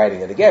actual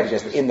writing of the get. It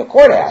was just in the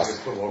courthouse,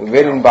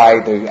 written by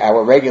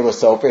our regular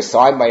sofer,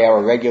 signed by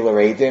our regular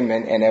eidim,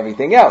 and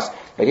everything else.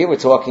 But here we're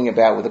talking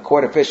about where the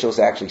court officials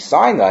actually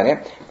signed on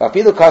it.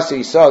 Afilu Kasser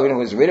Yisrael, it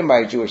was written by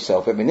a Jewish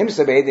sofer,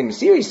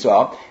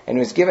 and it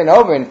was given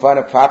over in front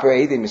of proper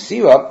Eidim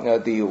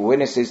Mesira, the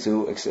witnesses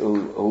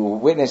who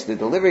witnessed the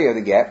delivery of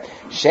the get.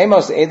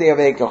 Shemos Eidei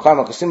Avei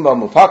Kochavim Kosim Bo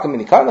Mufakim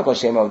Minikam Lachol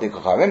Shemo Avei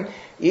Kochavim.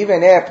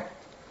 Even if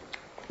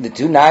the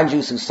two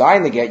non-Jews who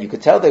signed the get, you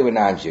could tell they were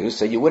non-Jews,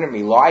 so you wouldn't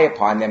rely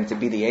upon them to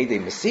be the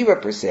Eidei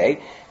Mesira per se.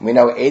 We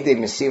know Eidei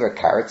Mesira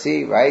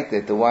Karatzi, right?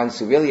 That the ones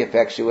who really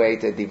effectuate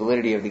the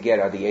validity of the get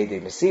are the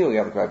Eidei Mesira. We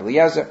have the Rabbi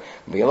Eliezer,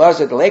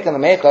 the Lake on the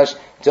Mechash,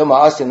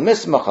 Dilma Asin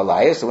Mismach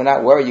Alaya, so we're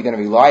not worried you're going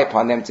to rely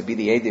upon them to be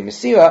the Eidei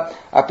Mesira.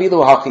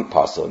 Apilu Hachi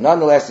Pasul.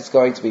 Nonetheless, it's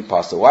going to be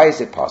Pasul. Why is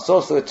it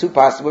Pasul? So there are two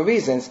possible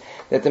reasons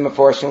that the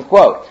Meforshim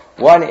quote.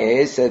 One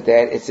is that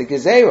it's a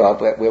gezerah,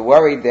 but we're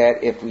worried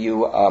that if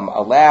you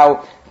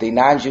allow the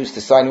non-Jews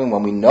to sign in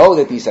when we know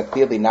that these are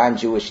clearly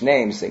non-Jewish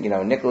names,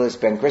 Nicholas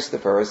Ben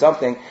Christopher or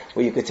something,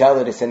 where you could tell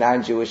that it's a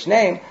non-Jewish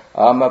name,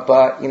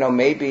 but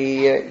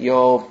maybe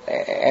you'll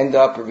end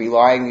up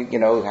relying,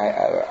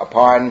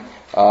 upon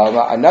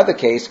another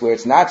case where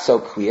it's not so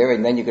clear,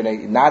 and then you're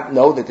going to not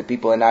know that the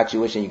people are not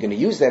Jewish, and you're going to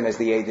use them as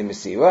the Eidim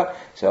Mesira.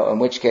 So in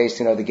which case,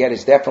 the get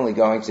is definitely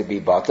going to be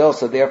batel.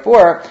 So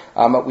therefore,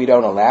 we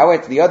don't allow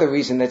it. The other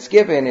reason that's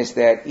given is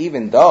that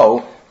even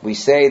though we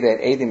say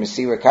that Eidei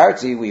Mesira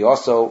Karti, we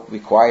also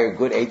require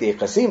good Eidei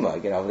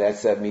Chasima.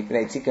 That's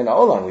Mipnei Tikkun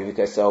Olam.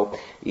 Because so,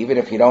 even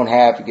if you don't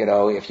have,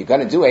 if you're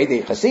going to do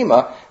Eidei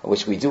Chasima,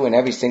 which we do in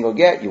every single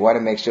get, you want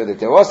to make sure that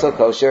they're also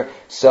kosher.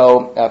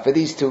 So, for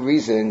these two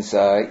reasons,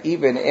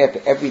 even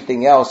if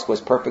everything else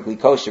was perfectly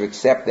kosher,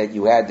 except that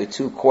you had the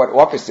two court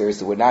officers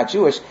who were not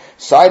Jewish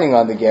signing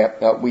on the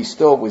get, we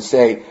still would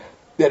say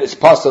that it's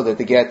possible that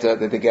the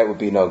get would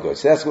be no good.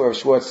 So that's what Rav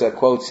Schwartz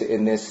quotes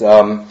in this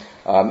tshuva.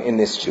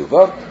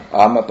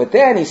 But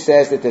then he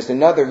says that there's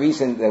another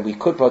reason that we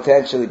could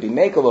potentially be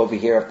makel over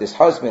here if this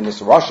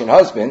Russian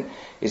husband,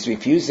 is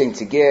refusing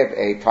to give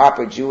a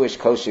proper Jewish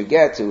kosher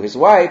get to his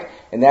wife,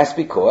 and that's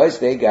because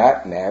they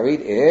got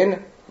married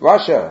in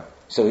Russia.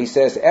 So he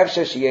says,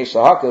 Efsha sheyesh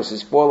lahakos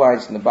is 4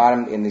 lines in the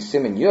bottom in the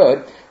Siman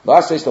Yud.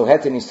 La'aseh lo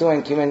het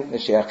nisuin kimen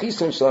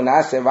she'achisun shlo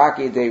nase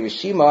vaki de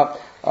rishima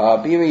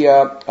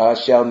biria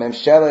shel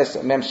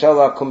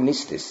memshela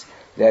communistis.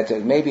 That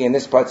maybe in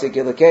this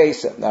particular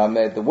case,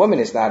 the woman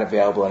is not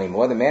available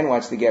anymore. The man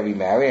wants to get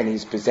remarried, and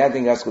he's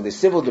presenting us with a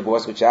civil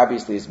divorce, which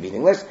obviously is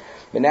meaningless.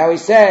 But now he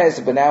says,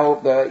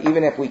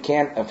 even if we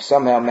can't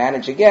somehow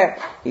manage a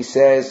get, he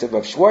says,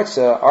 Rav Schwartz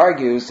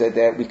argues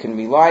that we can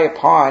rely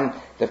upon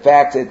the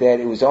fact that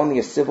it was only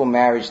a civil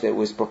marriage that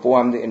was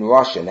performed in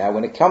Russia. Now,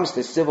 when it comes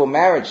to civil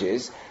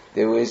marriages,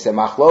 there was a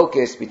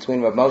machlokis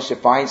between Rav Moshe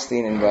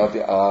Feinstein and Rav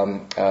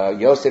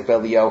Yosef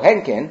Eliyahu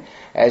Henkin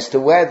as to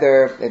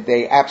whether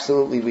they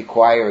absolutely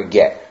require a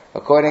get.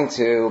 According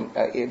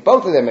to,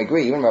 both of them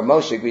agree, even Rav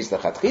Moshe agrees the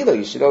chatchila,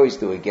 you should always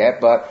do a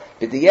get, but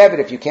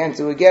if you can't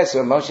do a get, so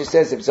Rav Moshe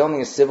says if it's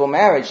only a civil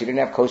marriage, you didn't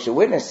have kosher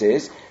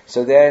witnesses,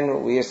 so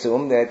then we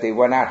assume that they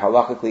were not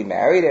halachically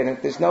married, and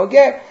if there's no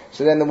get,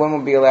 so then the woman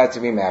will be allowed to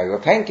remarry.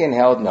 Rav Henkin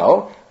held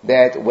no,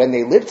 that when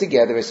they live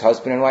together as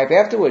husband and wife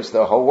afterwards,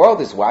 the whole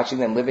world is watching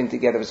them living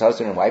together as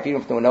husband and wife,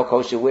 even if there were no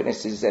kosher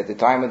witnesses at the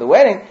time of the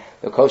wedding,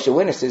 the kosher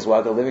witnesses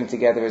while they're living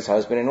together as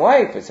husband and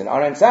wife. It's an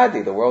anan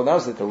tzadi. The world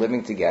knows that they're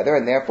living together,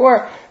 and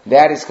therefore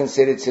that is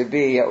considered to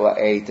be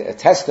a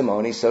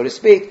testimony, so to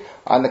speak,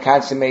 on the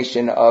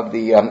consummation of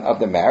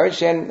the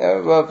marriage. And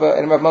Rav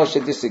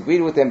Moshe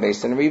disagreed with him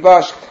based on the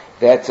Rivash.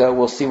 That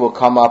we'll see will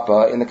come up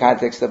in the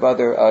context of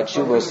other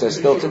tshuvos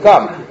still to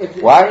come.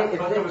 What? I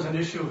thought there was an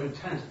issue of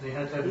intent. They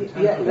had to have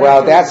intent.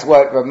 Well, that's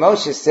what Rav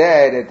Moshe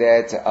said,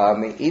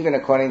 that even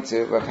according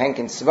to Rav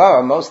Henkin's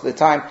svara, most of the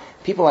time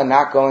people are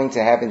not going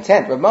to have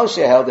intent. Rav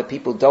Moshe held that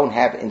people don't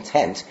have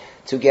intent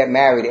to get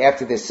married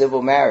after their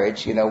civil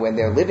marriage, when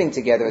they're living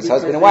together as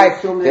husband and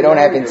wife, they don't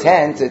have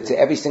intent to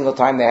every single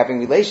time they're having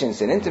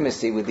relations and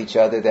intimacy with each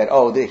other that,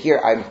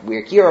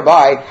 we're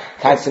hereby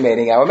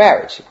consummating our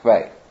marriage.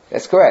 Right.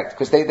 That's correct,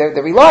 because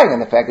they're relying on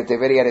the fact that they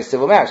already had a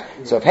civil marriage.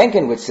 So if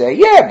Henkin would say,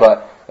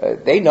 but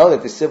they know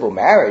that the civil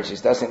marriage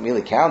doesn't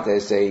really count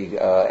as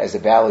a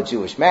valid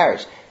Jewish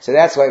marriage. So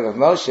that's why Rav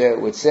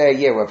Moshe would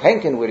say, Rav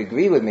Henkin would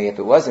agree with me if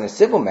it wasn't a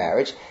civil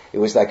marriage, it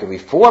was like a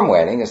reform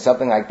wedding or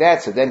something like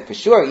that. So then for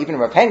sure, even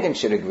Rav Henkin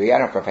should agree. I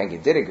don't know if Rav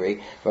Henkin did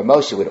agree. Rav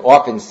Moshe would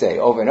often say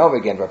over and over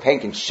again, Rav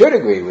Henkin should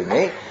agree with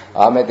me.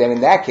 And then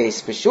in that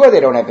case, for sure they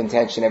don't have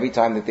intention every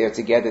time that they're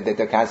together that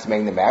they're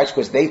consummating the marriage,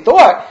 because they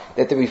thought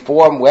that the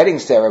reform wedding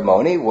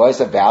ceremony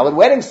was a valid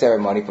wedding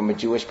ceremony from a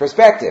Jewish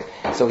perspective.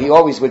 So he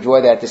always would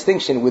draw that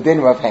distinction within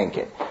Rav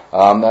Henkin.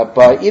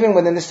 But even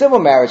within the civil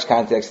marriage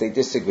context, they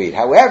disagreed.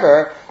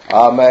 However,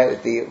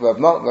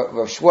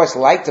 Rav Schwartz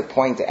liked to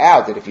point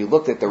out that if you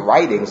looked at the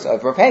writings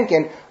of Rav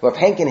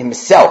Henkin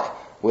himself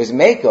was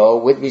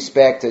meko with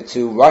respect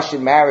to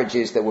Russian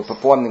marriages that were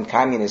performed in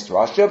communist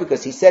Russia,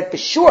 because he said for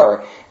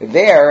sure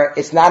there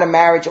it's not a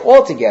marriage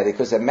altogether,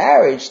 because a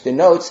marriage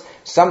denotes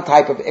some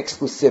type of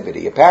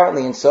exclusivity.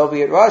 Apparently in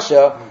Soviet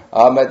Russia,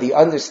 the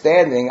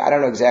understanding, I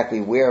don't know exactly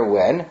where,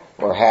 when,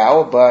 or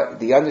how, but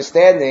the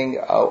understanding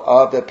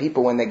of the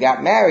people when they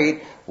got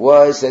married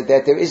was that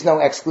there is no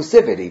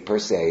exclusivity per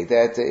se,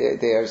 that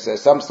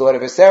there's some sort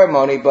of a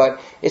ceremony,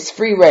 but it's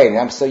free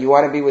reign. So you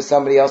want to be with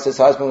somebody else's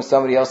husband, with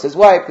somebody else's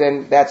wife,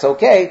 then that's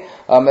okay.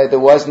 There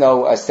was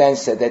no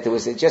sense that there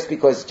was,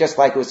 just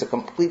like it was a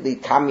completely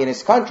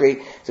communist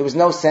country, there was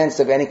no sense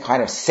of any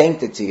kind of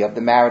sanctity of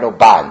the marital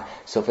bond.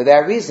 So for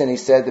that reason, he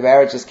said the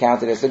marriage is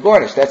counted as a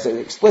gornish. That's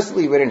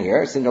explicitly written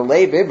here. It's in the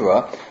Lev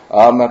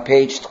Ibra,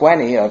 page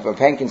 20 of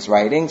Henkin's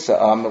writings,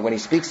 when he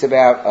speaks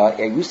about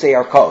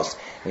Erusei Arkos.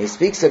 And he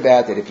speaks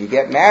about that if you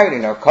get married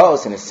in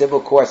Arkos in a civil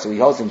court, so he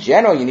holds in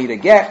general you need a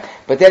get,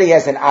 but then he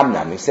has an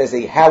amnam. He says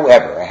a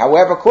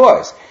however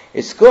clause.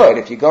 It's good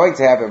if you're going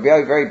to have a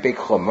very, very big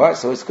chumrah,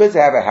 so it's good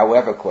to have a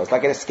however clause,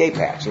 like an escape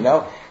hatch,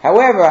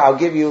 However, I'll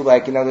give you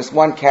this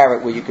one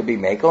carrot where you could be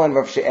makel, and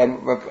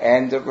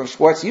Rav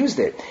Schwartz used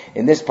it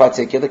in this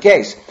particular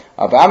case.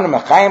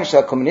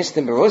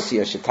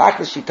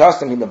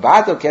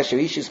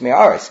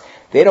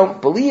 They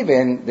don't believe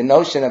in the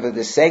notion of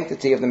the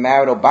sanctity of the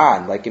marital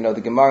bond. Like,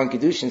 the Gemara in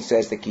Kiddushin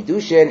says that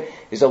Kiddushin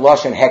is a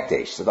Lashon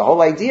Hekdesh. So the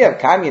whole idea of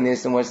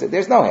communism was that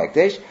there's no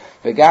Hekdesh.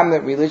 V'gam,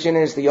 that religion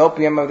is the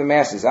opium of the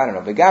masses. I don't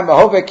know. V'gam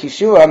b'hovek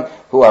kishuam,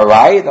 who are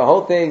right. The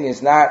whole thing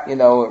is not,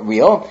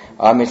 real.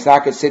 It's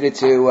not considered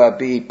to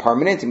be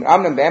permanent.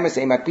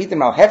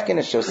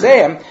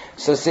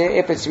 So say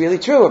if it's really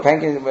true, if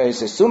Henkin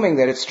is assuming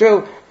that it's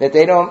true, that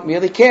they don't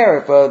really care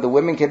if the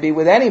women can be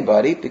with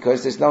anybody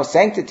because there's no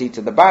sanctity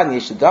to the bond.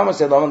 It's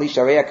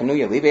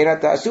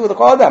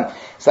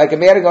like a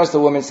man who goes to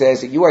a woman and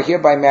says, you are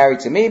hereby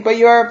married to me, but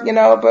you're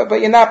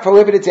not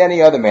prohibited to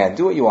any other man.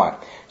 Do what you want.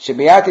 So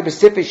he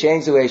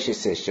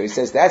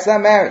says, that's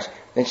not marriage.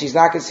 Then she's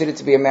not considered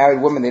to be a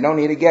married woman. They don't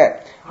need a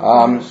get.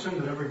 I would assume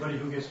that everybody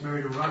who gets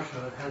married in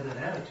Russia had that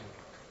attitude,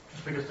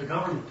 just because the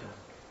government did.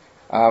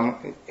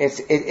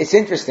 It's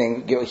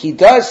interesting. He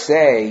does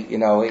say,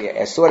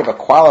 as sort of a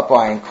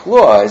qualifying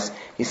clause,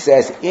 he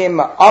says, "Im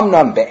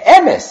amnam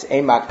be'emes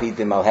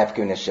emakpidim al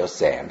hefkin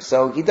shosem."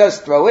 So he does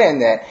throw in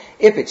that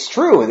if it's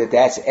true that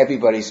that's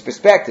everybody's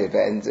perspective,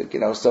 and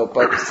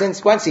but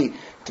since once he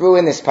threw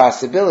in this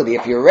possibility,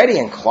 if you're already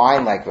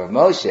inclined like Rav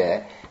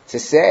Moshe to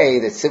say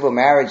that civil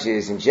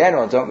marriages in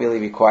general don't really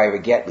require a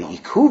get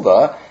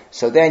li'ikuva,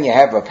 so then you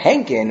have Rav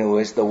Henkin, who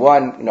is the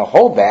one,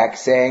 holdback,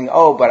 saying,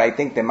 but I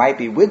think there might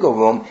be wiggle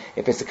room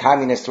if it's a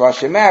communist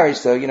Russian marriage,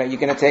 so, you're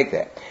going to take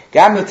that.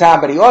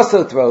 Gamitam, but he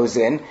also throws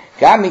in,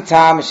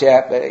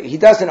 Gamitam, he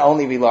doesn't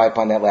only rely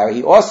upon that, Larry,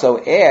 he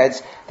also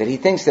adds that he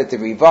thinks that the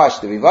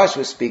Rivash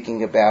was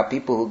speaking about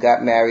people who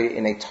got married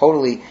in a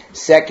totally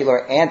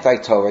secular,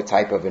 anti-Torah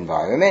type of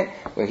environment,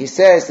 where he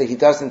says that he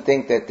doesn't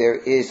think that there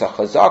is a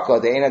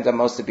chazaka,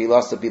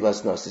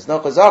 there's no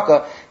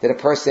chazaka that a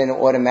person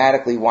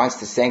automatically wants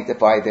to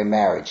sanctify their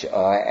marriage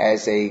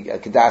as a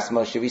Kedas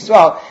Moshe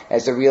Yisrael,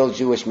 as a real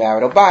Jewish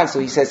marital bond. So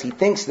he says he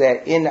thinks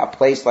that in a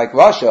place like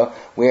Russia,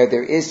 where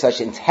there is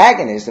such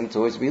antagonism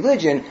towards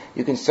religion,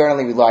 you can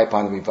certainly rely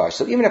upon the Rivash.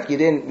 So even if you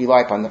didn't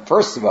rely upon the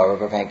first Svara,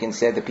 Rav Henkin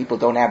said that people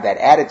don't have that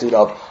attitude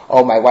of,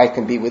 my wife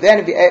can be with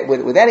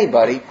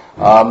anybody,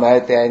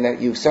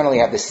 then you certainly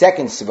have the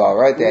second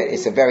Svara, that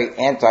it's a very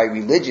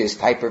anti-religious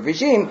type of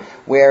regime,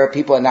 where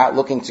people are not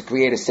looking to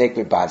create a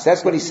sacred bond. So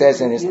that's what he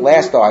says in his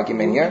last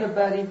argument here. You read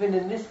about, even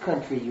in this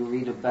country, you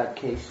read about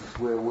cases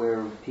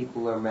where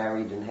people are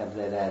married and have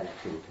that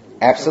attitude.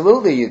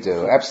 Absolutely you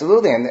do.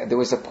 Absolutely. And there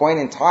was a point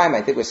in time,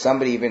 I think it was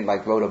somebody even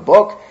wrote a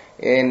book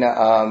in,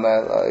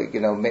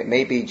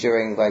 maybe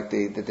during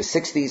the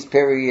 60s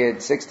period,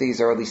 60s,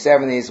 early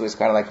 70s, was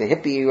kind of like the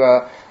hippie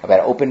era,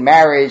 about open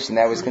marriage, and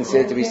that was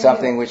considered to be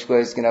something which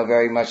was,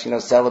 very much,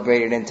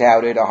 celebrated and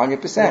touted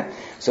 100%.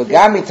 So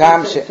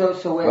Gamitam...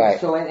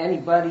 So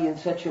anybody in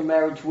such a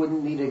marriage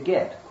wouldn't need a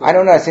get? I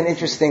don't know, it's an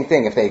interesting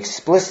thing. If they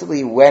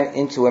explicitly went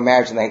into a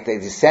marriage and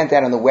they sent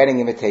out on the wedding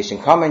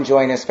invitation, come and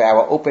join us for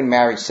our open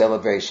marriage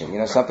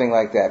celebration, something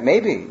like that.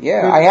 Maybe,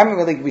 yeah. I haven't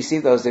really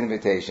received those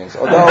invitations.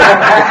 Although,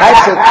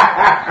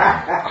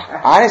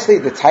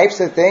 the types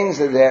of things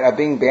that are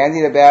being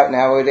bandied about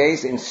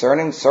nowadays in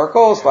certain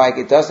circles,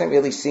 it doesn't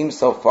really seem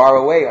so far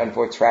away,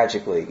 unfortunately,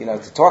 tragically,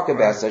 to talk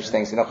about such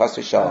things, chas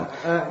v'shalom.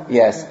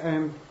 Yes.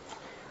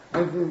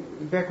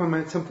 Back when I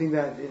meant something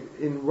that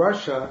in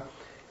Russia,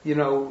 they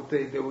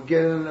would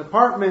get an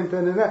apartment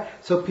and that.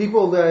 So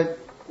people that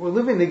were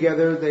living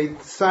together, they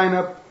sign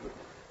up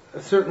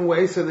a certain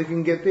way so they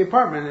can get the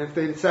apartment. And if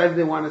they decided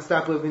they want to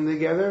stop living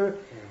together,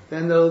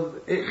 then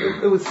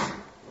it was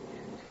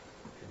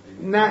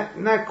not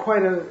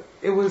quite a.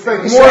 It was like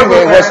more of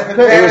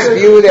it was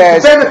viewed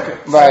as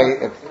benefits.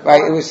 Right.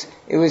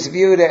 It was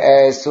viewed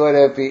as sort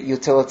of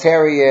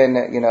utilitarian,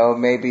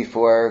 maybe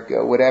for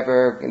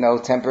whatever,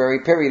 temporary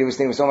period. It was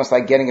almost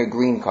like getting a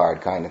green card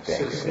kind of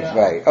thing. Yeah.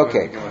 Right.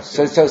 Okay.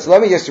 So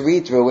let me just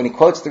read through when he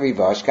quotes the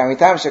Rivash.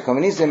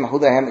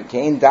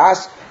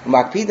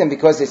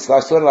 Because it's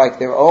sort of like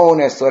their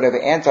own sort of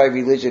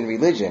anti-religion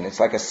religion.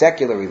 It's like a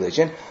secular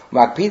religion. They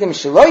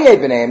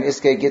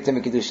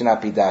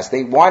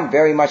want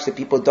very much that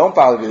people don't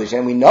follow religion.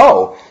 And we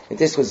know that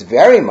this was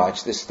very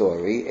much the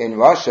story in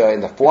Russia,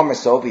 in the former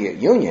Soviet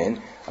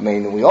Union. I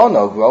mean, we all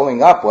know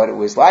growing up what it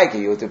was like.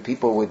 The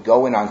people would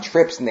go in on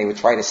trips and they would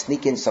try to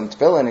sneak in some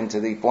tefillin into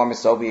the former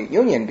Soviet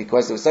Union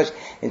because there was such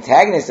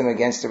antagonism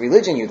against the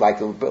religion. You'd like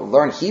to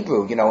learn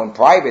Hebrew, in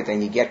private,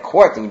 and you get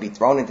caught and you'd be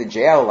thrown into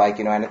jail like,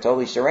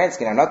 Anatoly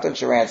Sharansky, Anton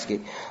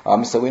Sharansky.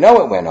 So we know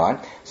what went on.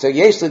 So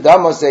Yesh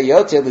L'damos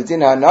Yoter L'din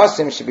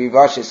HaNasim should be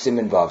Rivash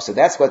Siman Vav. So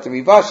that's what the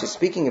Rivash is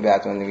speaking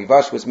about. When the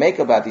Rivash was make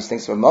about these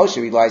things, Moshe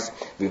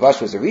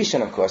Rivash was a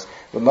Rishon, of course,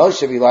 but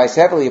Moshe relies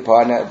heavily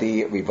upon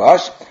the Rivash.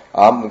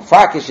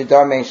 Especially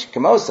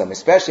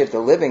if they're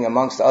living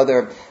amongst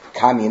other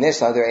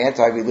communists, other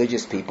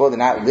anti-religious people. They're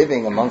not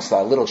living amongst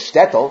a little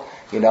shtetl,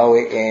 in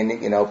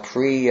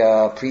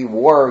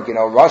pre-war,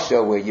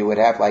 Russia, where you would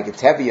have like a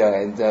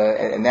Tevye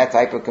and that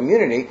type of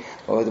community.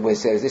 Or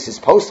this is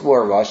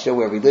post-war Russia,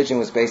 where religion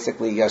was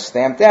basically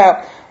stamped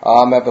out.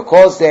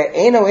 Because there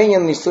ain't no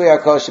Indian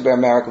Nisuya Kosher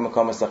America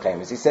Makomas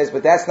Lachem. He says,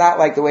 but that's not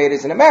like the way it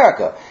is in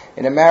America.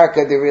 In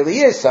America, there really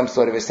is some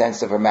sort of a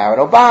sense of a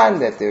marital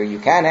bond, that you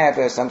can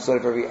have some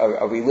sort of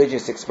a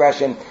religious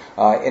expression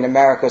in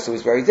America, so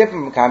it's very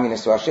different from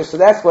communist Russia. So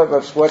that's what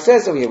Rav Schwartz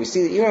says over here. We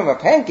see that even Rav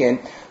Henkin,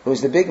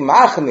 who's the big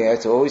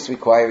machmir to always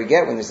require a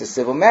get when there's a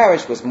civil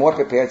marriage, was more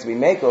prepared to be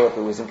mekel if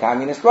it was in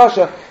communist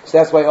Russia. So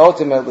that's why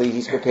ultimately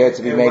he's prepared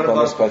to be mekel in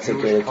this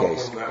particular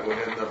case. That would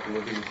end up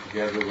living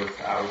together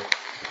without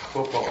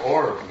chuppah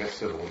or a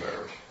civil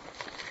marriage.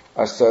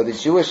 So the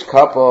Jewish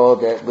couple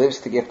that lives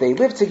together, if they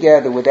live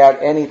together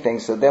without anything,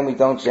 so then we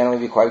don't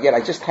generally require a get.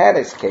 I just had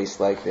a case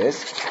like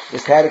this.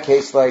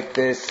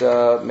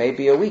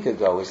 Maybe a week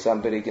ago, where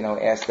somebody,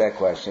 asked that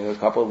question. A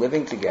couple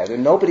living together,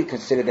 nobody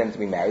considered them to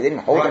be married. They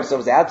didn't hold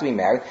themselves out to be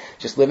married.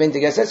 Just living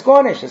together. That's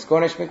Gornish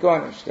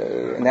McGornish,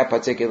 in that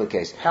particular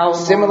case.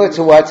 Similar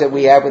to what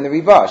we have in the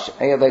Rivash.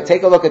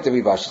 Take a look at the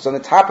Rivash. It's on the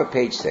top of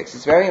page 6.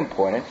 It's very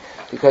important,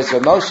 because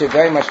Moshe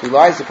very much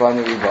relies upon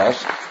the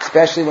Rivash,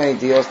 especially when he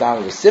deals not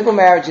only with civil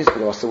marriages,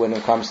 but also when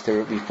it comes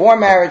to reform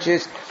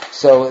marriages.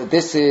 So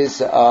this is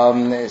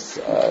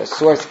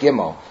source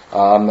Gimel.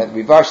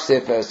 Rivash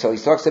Sif, so he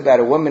talks about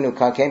a woman who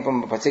came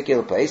from a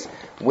particular place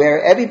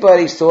where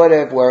everybody these were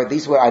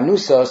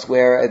anusos,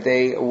 where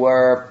they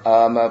were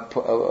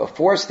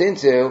forced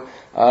into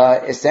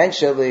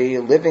essentially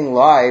living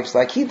lives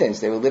like heathens.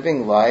 They were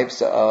living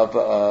lives of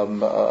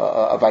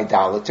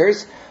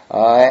idolaters.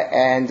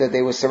 And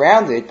they were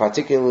surrounded,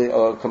 particularly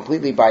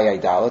completely by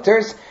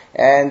idolaters.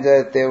 And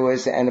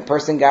a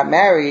person got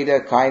married,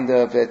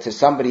 to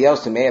somebody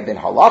else who may have been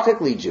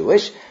halachically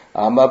Jewish,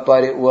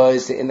 but it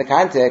was in the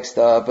context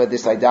of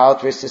this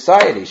idolatrous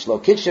society. Shlo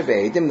kitsha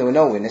ve'edim, there were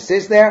no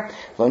witnesses there.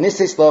 Lo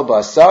nisis lo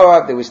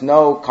ba'asara, there was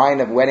no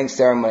kind of wedding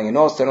ceremony and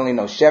all, certainly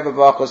no sheva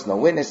brachos, no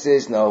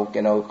witnesses, no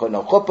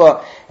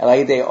chuppah.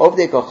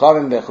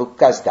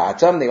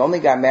 They only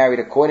got married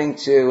according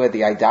to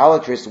the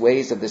idolatrous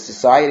ways of the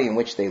society in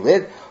which they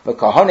lived.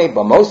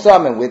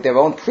 And with their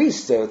own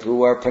priests who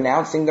were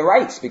pronouncing the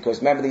rites, because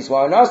remember, these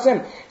were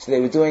anosim, so they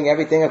were doing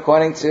everything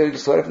according to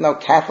sort of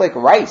Catholic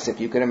rites,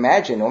 if you can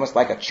imagine, almost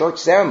like a church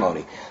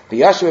ceremony.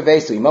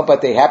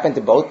 But they happen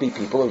to both be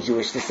people of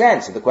Jewish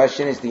descent. So the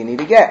question is, do you need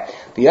to get?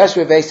 There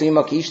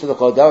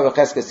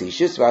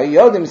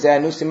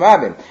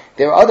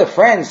are other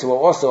friends who are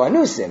also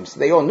anusim, so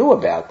they all knew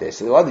about this.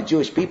 So there were other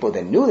Jewish people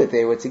that knew that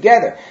they were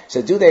together.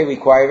 So do they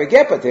require a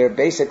get? But they're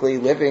basically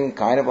living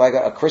kind of like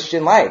a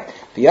Christian life.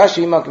 And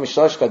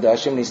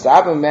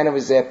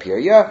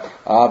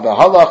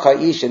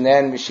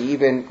then she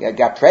even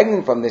got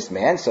pregnant from this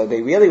man, so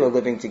they really were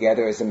living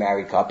together as a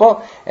married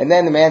couple. And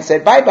then the man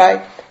said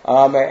bye-bye.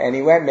 And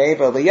he went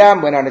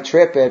on a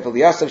trip at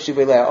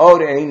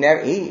and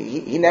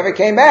he never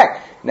came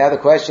back. Now the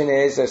question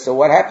is, so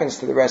what happens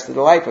to the rest of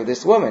the life of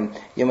this woman?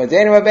 What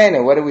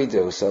do we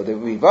do? So the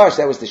Rivash,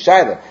 that was the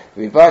Shaila.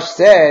 The Rivash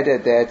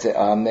said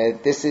that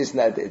this is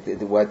not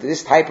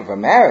this type of a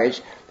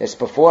marriage that's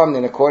performed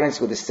in accordance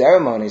with the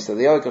ceremonies of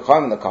the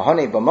Yochacham and the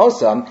Kahane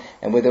B'mosam,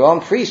 and with their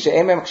own priest,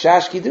 she'emem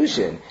kshash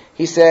kiddushin.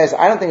 He says,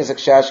 I don't think it's a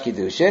kshash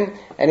kiddushin.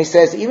 And he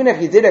says, even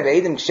if you did have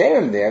Eidim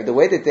Ksherim there, the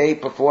way that they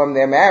performed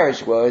their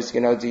marriage was,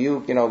 do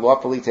you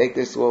lawfully take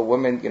this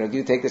woman, do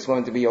you take this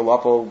woman to be your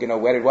lawful,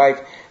 wedded wife?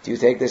 Do you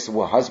take this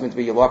husband to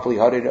be your lawfully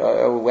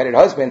wedded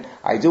husband?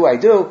 I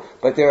do,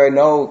 but there's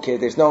no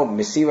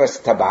Mesiras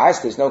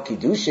Tabas, there's no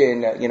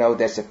Kiddushin,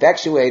 that's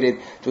effectuated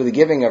through the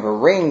giving of a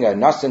ring,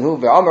 Nasanhu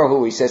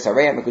ve'amarhu, he says,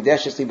 Harayat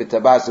Mekudeshesli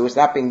b'Tabas, so it's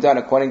not being done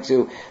according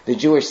to the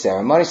Jewish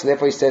ceremony, so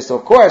therefore he says, so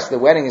of course, the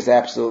wedding is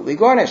absolutely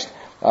garnished.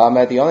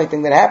 The only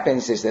thing that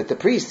happens is that the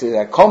priest,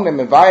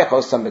 Komim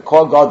Mevayachos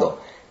Kol Gadol,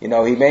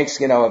 he makes,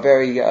 a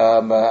very,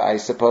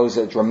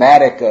 a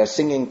dramatic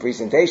singing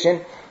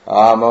presentation,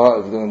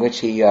 in which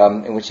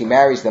he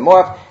marries them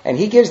off, and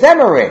he gives them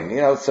a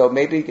ring, so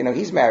maybe,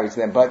 he's married to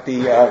them, but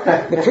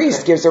the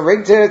priest gives a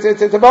ring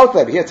to both of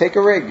them. Here, take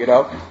a ring,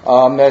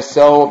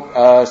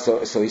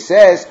 so he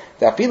says,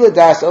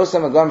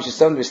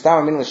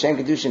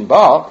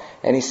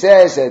 and he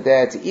says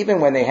that even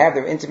when they have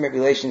their intimate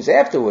relations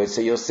afterwards,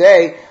 so you'll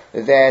say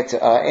that so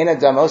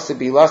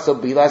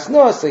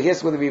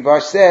here's what the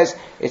Rivash says,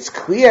 it's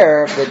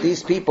clear that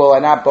these people are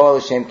not Baal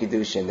Hashem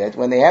Kiddushin, that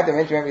when they have their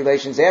intimate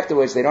relations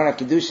afterwards, they don't have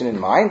Kiddushin in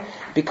mind,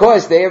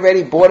 because they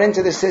already bought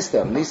into the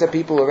system. These are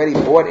people who already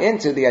bought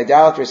into the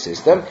idolatrous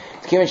system.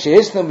 Once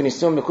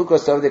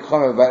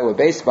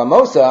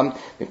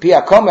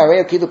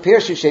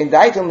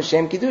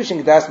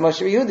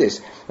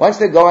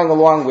they're going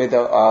along with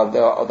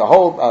the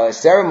whole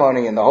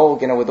ceremony and the whole,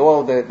 with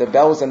all the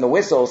bells and the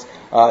whistles,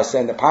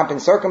 and the pomp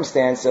and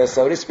circumstance,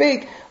 so to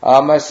speak,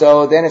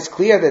 so then it's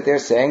clear that they're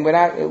saying we're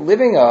not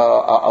living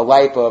a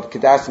life of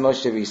Kedas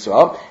Moshe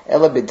Yisrael,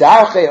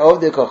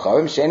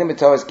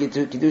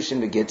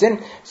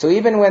 so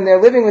even when they're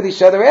living with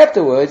each other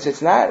afterwards,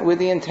 it's not with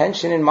the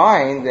intention in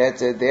mind that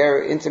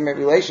their intimate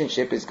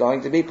relationship is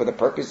going to be for the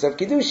purpose of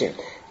Kiddushin.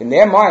 In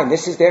their mind,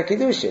 this is their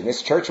Kiddushin.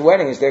 This church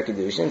wedding is their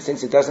Kiddushin,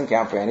 since it doesn't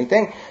count for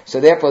anything, so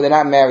therefore they're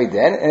not married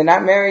then, and they're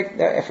not married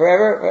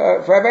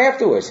forever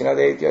afterwards.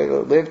 They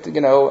lived,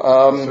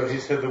 So he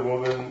said the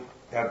woman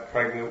that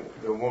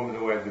pregnant, the woman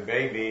who had the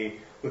baby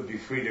would be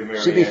free to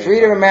marry. Should be free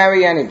to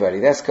marry anybody.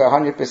 That's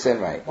 100%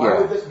 right. Why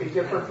Yeah. would this be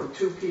different from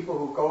two people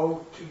who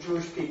go, two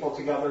Jewish people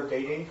together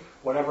dating,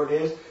 whatever it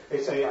is?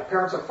 They say, our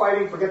parents are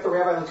fighting, forget the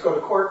rabbi, let's go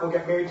to court, we'll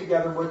get married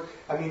together.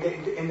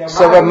 In their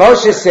So mind, Rav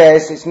Moshe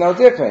says it's no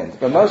different.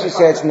 Rav Moshe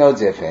said it's no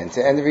different.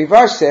 And the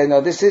Rivash said,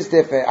 no, this is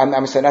different.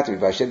 I'm sorry, not the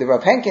Rivash. The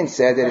Rav Henkin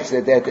said that it's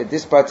that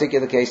this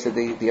particular case, that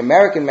the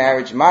American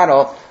marriage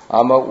model,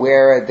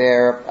 where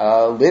they're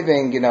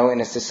living,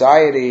 in a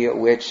society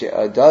which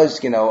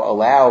does,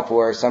 allow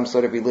for some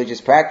sort of religious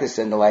practice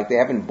and the like. They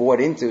haven't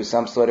bought into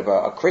some sort of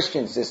a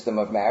Christian system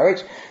of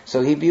marriage.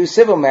 So he views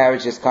civil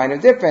marriage as kind of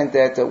different,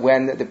 that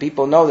when the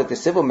people know that the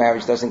civil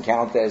marriage doesn't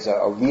count as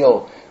a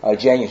real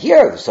genuine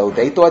here, so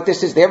they thought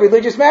this is their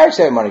religious marriage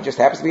ceremony. It just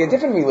happens to be a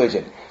different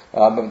religion.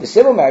 But the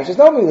civil marriage, there's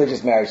no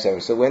religious marriage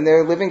ceremony. So when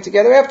they're living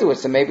together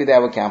afterwards, so maybe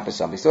that would count for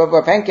something. So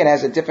Rav Henkin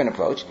has a different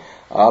approach.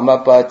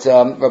 But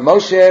Rav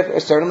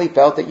Moshe certainly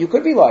felt that you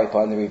could rely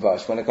upon the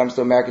Rivash when it comes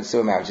to American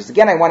civil marriages.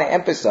 Again, I want to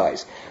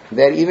emphasize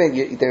that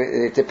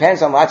it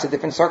depends on lots of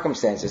different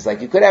circumstances.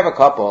 Like you could have a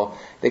couple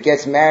that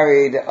gets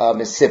married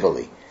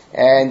civilly,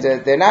 and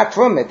they're not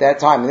from at that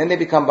time, and then they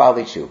become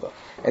Baalei Tshuva.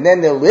 And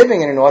then they're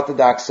living in an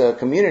Orthodox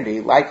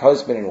community, like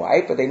husband and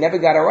wife, but they never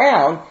got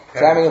around to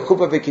having a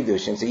chuppah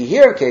v'kiddushin. So you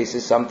hear of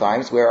cases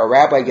sometimes where a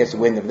rabbi gets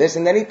wind of this,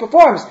 and then he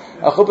performs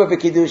a chuppah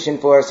v'kiddushin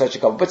for such a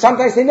couple. But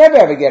sometimes they never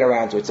ever get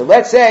around to it. So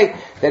let's say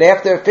that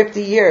after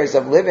 50 years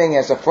of living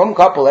as a frum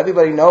couple,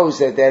 everybody knows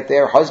that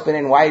they're husband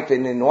and wife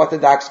in an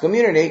Orthodox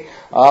community.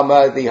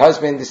 The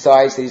husband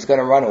decides that he's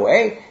going to run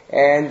away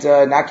and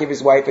not give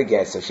his wife a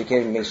get. So she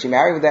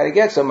married without a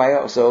get.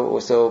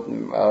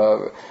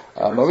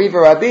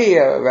 Moriva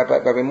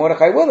Rabbi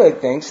Mordechai Willard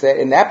thinks that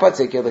in that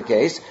particular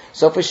case,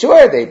 so for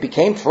sure they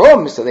became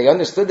frum, so they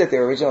understood that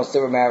their original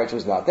civil marriage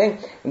was nothing,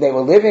 and they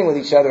were living with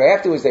each other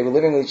afterwards. They were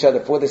living with each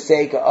other for the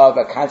sake of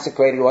a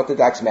consecrated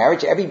Orthodox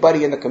marriage.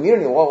 Everybody in the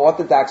community, all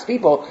Orthodox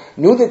people,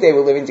 knew that they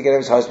were living together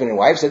as husband and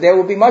wife, so there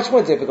would be much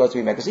more difficult to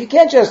be met. So you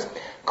can't just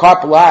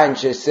carte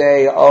blanche just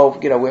say,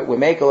 we're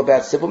makel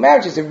about civil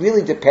marriages. It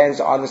really depends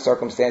on the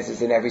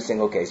circumstances in every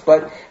single case.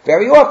 But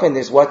very often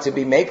there's what to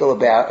be makel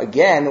about,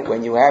 again,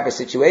 when you have a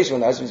situation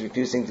when the husband's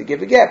refusing to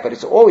give a get. But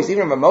it's always,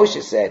 even Rav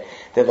Moshe said,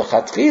 that the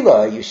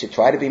chatchila, you should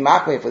try to be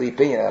machmir for the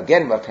opinion.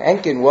 Again, Rav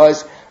Henkin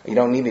was, you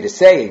don't need me to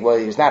say, well,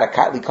 he was not a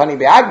likani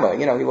be'agma,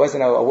 he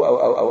wasn't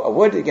a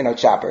wood,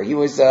 chopper. He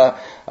was the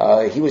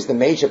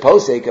major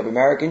posek of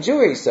American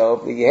Jewry.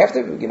 So you have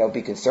to,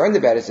 be concerned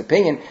about his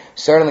opinion,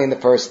 certainly in the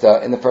first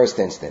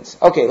instance.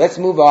 Okay, let's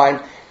move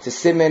on to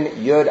Siman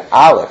Yud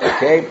Aleph,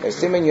 okay?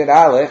 Siman Yud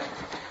Aleph,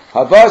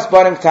 Havas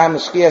banim tam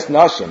l'shkias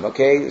nashim,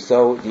 okay?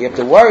 So you have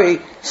to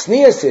worry,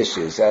 sneas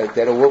issues, that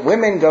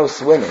women go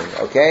swimming,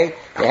 okay?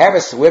 They have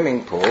a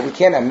swimming pool. We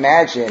can't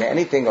imagine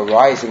anything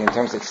arising in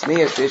terms of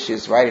sneas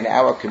issues right in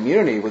our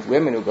community with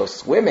women who go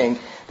swimming,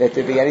 that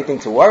there'd be anything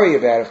to worry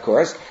about, of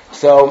course.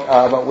 So,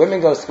 when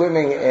women go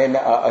swimming in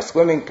a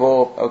swimming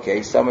pool,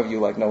 okay, some of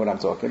you know what I'm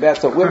talking about.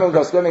 So women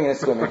go swimming in a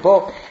swimming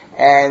pool,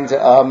 and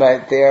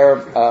the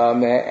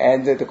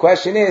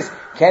question is,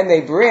 can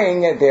they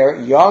bring their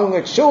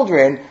young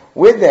children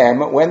with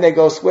them when they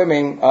go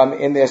swimming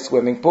in their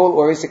swimming pool,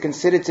 or is it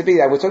considered to be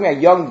that we're talking about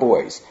young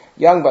boys,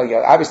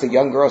 obviously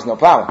young girls, no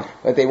problem,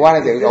 but they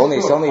wanted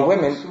it's only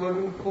women.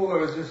 Swimming pool,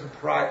 or is this a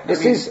private?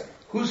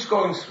 Who's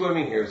going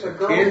swimming here? Is it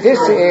kids? This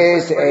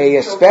is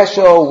a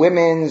special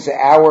women's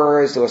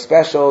hours or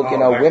special,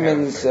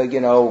 women's,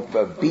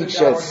 beach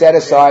set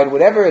aside,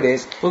 whatever it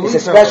is. It's a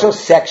special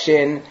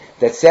section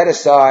that's set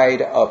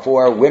aside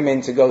for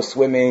women to go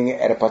swimming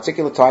at a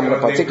particular time in a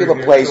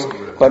particular place,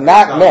 but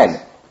not men.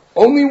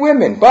 Only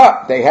women,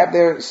 but they have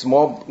their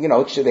small,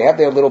 they have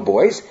their little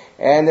boys,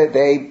 and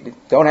they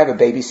don't have a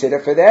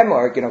babysitter for them,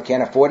 or,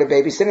 can't afford a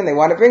babysitter, and they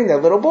want to bring their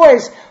little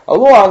boys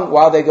along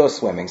while they go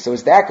swimming. So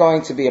is that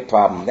going to be a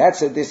problem?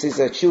 This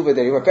is a tshuva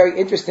that, a very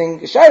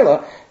interesting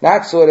shaila,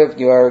 not sort of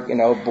your,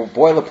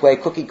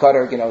 boilerplate, cookie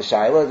cutter,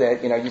 shaila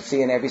that, you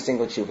see in every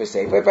single tshuva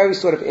sefer, a very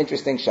sort of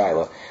interesting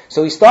shaila.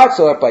 So he starts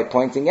off by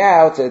pointing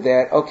out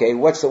that, okay,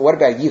 what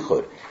about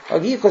yichud?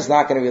 Yichud is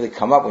not going to really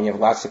come up when you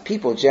have lots of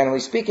people,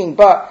 generally speaking,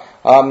 but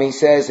he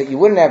says that you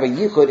wouldn't have a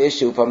yichud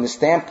issue from the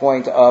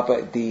standpoint of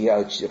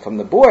from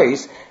the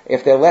boys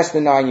if they're less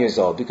than 9 years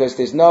old, because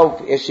there's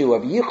no issue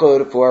of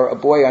yichud for a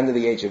boy under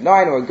the age of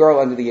 9 or a girl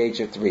under the age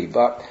of 3.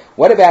 But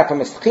what about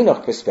from a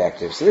chinuch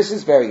perspective? So this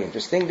is very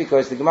interesting,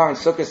 because the Gemara in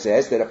Sukkah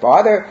says that a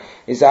father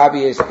is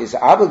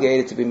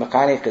obligated to be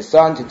mechanech his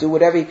son to do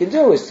whatever he can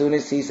do as soon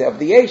as he's of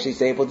the age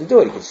he's able to do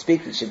it. He can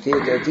speak, he should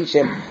teach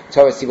him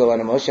Torah Sival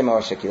Moshe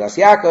or Shakilas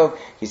Yaakov.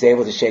 He's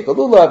able to shake a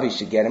lulav, he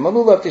should get him a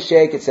lulav to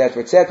shake,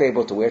 etc., etc.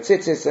 able to wear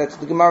tzitzis. That's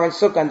the Gemara in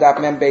Sukkah, Daf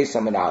Mem Beis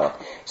Amud Aleph.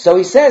 So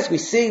he says, we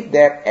see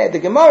that the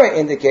Gemara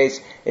indicates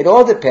it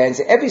all depends.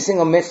 Every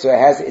single mitzvah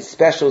has its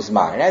special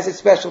zman. It has its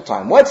special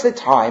time. What's the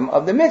time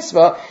of the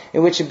mitzvah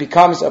in which it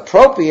becomes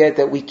appropriate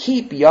that we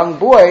keep young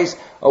boys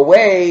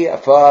away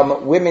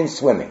from women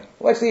swimming?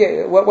 What's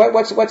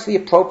the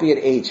appropriate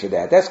age for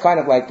that? That's kind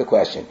of like the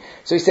question.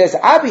 So he says,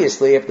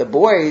 obviously, if the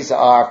boys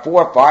are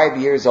 4 or 5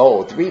 years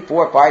old, 3,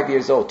 4, 5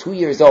 years old, 2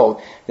 years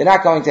old, they're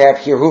not going to have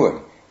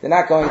hirhurim. They're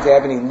not going to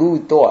have any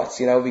lewd thoughts,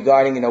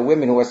 regarding,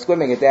 women who are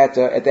swimming at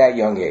that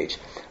young age.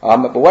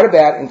 But what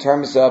about in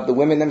terms of the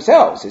women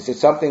themselves? Is it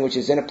something which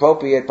is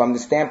inappropriate from the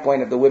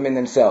standpoint of the women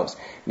themselves?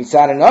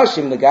 Mitzad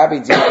Anoshim, the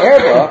Gabi Din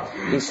Erba,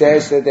 he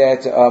says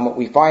that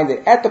we find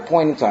that at the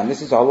point in time,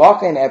 this is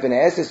halacha in Even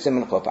HaEzer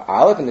Siman Chaf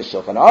Aleph in the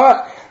Shulchan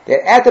Aruch,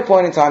 that at the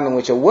point in time in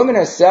which a woman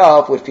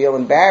herself would feel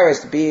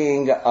embarrassed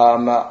being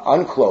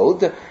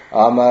unclothed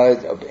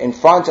in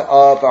front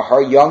of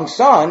her young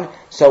son,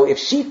 so if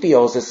she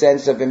feels a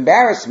sense of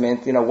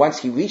embarrassment, once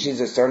he reaches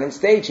a certain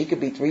stage, he could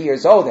be 3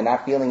 years old and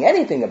not feeling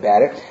anything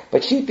about it,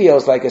 but she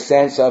feels like a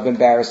sense of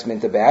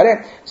embarrassment about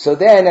it, so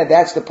then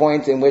that's the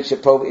point in which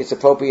it's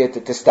appropriate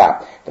to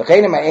stop.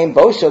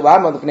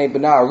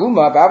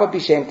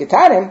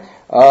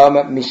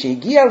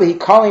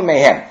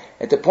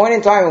 At the point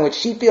in time in which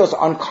she feels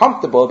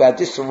uncomfortable about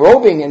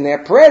disrobing in their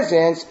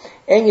presence,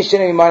 and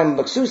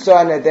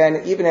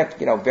then even if,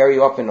 very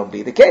often it'll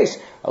be the case,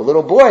 a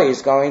little boy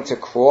is going to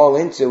crawl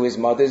into his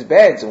mother's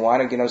beds and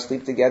want to,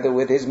 sleep together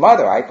with his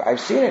mother. I've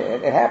seen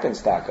it. It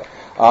happens, Taka.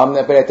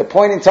 But at the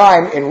point in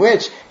time in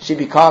which she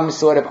becomes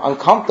sort of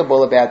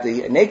uncomfortable about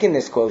the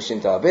nakedness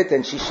quotient of it,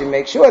 then she should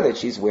make sure that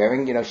she's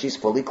wearing, she's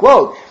fully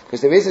clothed.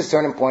 Because there is a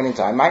certain point in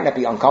time, might not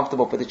be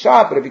uncomfortable for the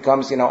child, but it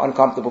becomes,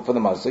 uncomfortable for the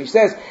mother. So he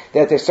says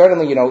that there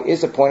certainly,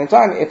 is a point in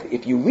time,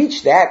 if you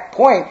reach that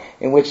point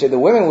in which the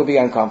women would be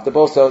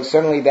uncomfortable, so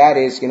certainly that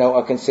is,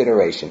 a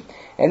consideration.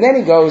 And then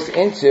he goes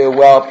into,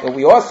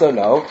 we also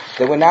know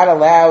that we're not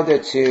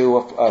allowed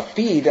to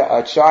feed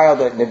a child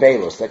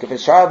nevelus. Like if a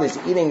child is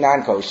eating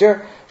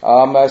non-kosher,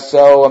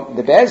 so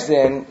the Beis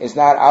Din is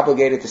not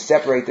obligated to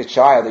separate the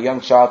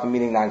young child from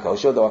eating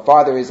non-kosher, though a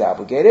father is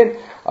obligated.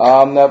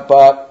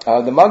 But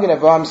the Magen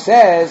Avraham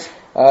says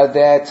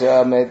that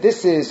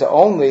this is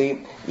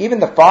only, even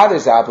the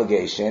father's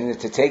obligation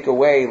to take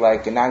away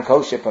like a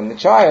non-kosher from the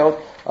child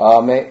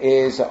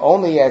is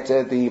only at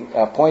the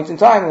point in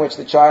time in which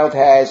the child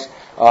has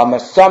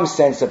some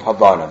sense of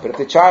Havana. But if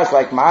the child's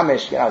like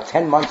mamish,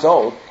 10 months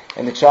old,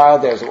 and the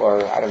child is,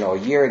 a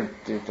year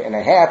and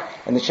a half,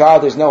 and the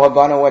child has no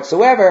Havana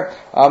whatsoever,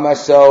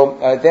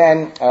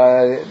 then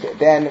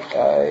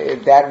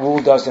that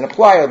rule doesn't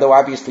apply, although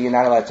obviously you're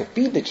not allowed to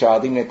feed the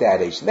child even at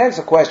that age. So that's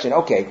the question,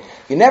 okay,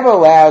 you're never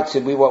allowed to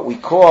be what we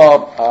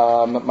call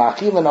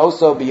ma'achilan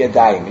oso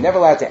biyadayim. You're never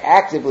allowed to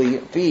actively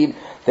feed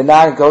the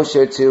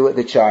non-kosher to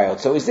the child.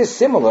 So is this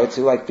similar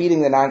to like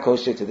feeding the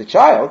non-kosher to the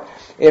child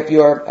if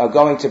you're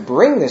going to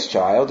bring this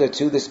child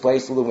to this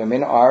place where the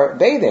women are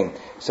bathing?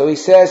 So he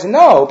says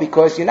no,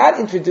 because you're not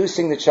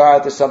introducing the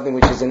child to something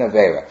which is an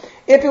avera.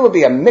 If it would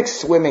be a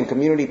mixed swimming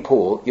community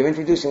pool, you're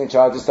introducing the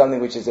child to something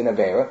which is an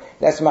avera.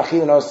 That's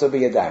machil also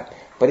biyadayim.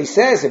 But he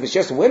says if it's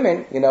just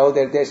women,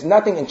 there's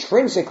nothing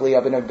intrinsically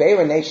of an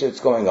avera nature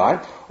that's going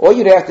on. All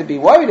you'd have to be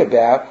worried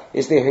about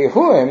is the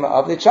hirurim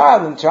of the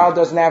child, and the child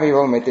doesn't have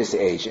hirurim at this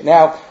age.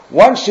 Now,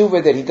 one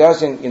shuvah that he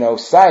doesn't,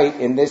 cite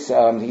in this,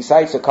 he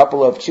cites a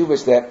couple of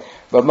shuvahs that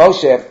Rav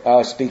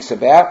Moshe speaks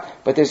about,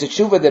 but there's a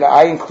shuvah that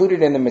I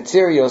included in the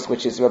materials,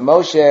 which is Rav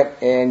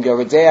Moshe in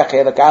Yoredeach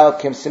Chelek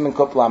Aleph Kim Siman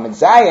Kuf Lamed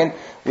Zayin,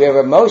 where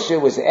Rav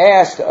Moshe was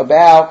asked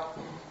about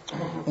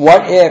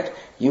what if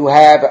you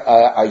have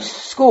a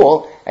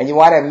school and you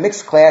want to have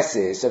mixed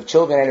classes of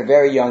children at a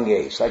very young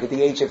age, like at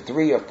the age of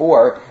 3 or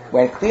 4,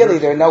 when clearly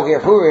there are no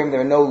hirhurim,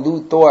 there are no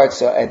lewd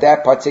thoughts at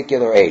that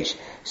particular age.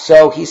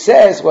 So he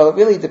says, well, it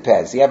really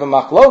depends. You have a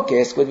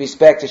machlokis with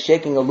respect to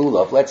shaking a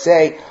lulav. Let's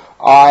say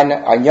on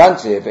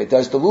Yontiv,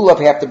 does the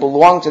lulav have to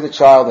belong to the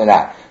child or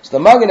not? So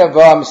the Magen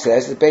Avraham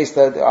says, based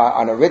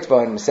on a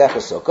ritva in Masechah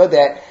Sukkah,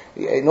 that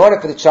in order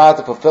for the child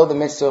to fulfill the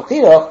mitzvah of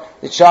chinuch,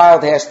 the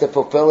child has to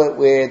fulfill it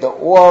with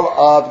all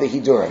of the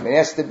hidurim. It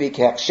has to be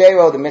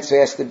kachshero, the mitzvah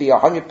has to be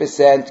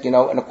 100%,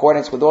 in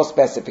accordance with all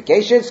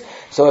specifications.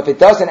 So if it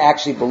doesn't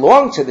actually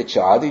belong to the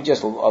child, you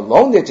just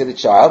loaned it to the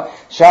child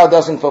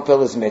doesn't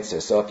fulfill his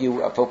mitzvah. So if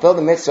you fulfill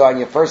the mitzvah on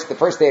the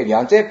first day of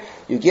Yontiv,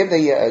 you give the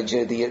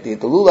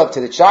lulav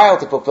to the child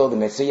to fulfill the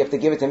mitzvah, you have to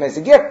give it to him as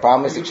a gift.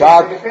 Problem is the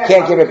child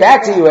can't give it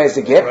back to you as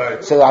a gift.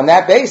 Right. So on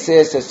that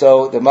basis,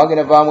 so the Magen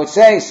Avraham would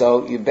say,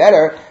 so you're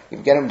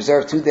going to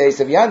observe 2 days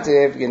of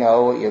Yontiv,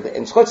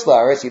 in Chutz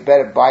La'aretz, you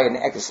better buy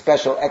a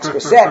special extra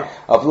set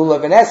of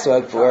lulav and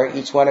esrog for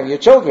each one of your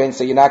children,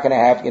 so you're not going to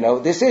have,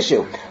 this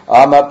issue.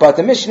 But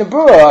the Mishnah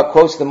Berurah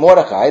quotes the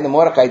Mordechai. The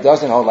Mordechai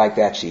doesn't hold like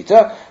that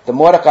shita. The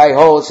Mordechai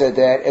holds that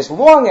as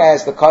long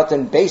as the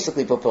katan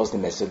basically fulfills the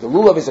mitzvah, the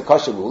lulav is a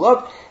kosher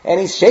lulav, and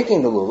he's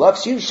shaking the lulav,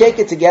 so you shake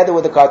it together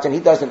with the katan. He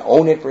doesn't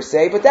own it per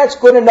se, but that's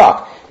good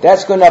enough.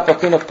 That's good enough for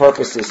chinuch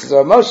purposes.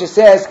 So Moshe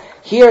says,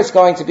 Here it's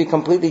going to be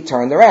completely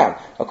turned around.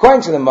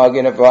 According to the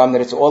Magen Avraham,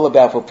 that it's all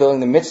about fulfilling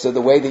the mitzvah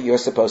the way that you're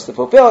supposed to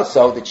fulfill it.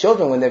 So the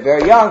children, when they're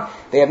very young,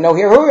 they have no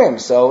hirurim.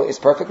 So it's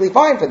perfectly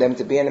fine for them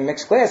to be in a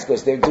mixed class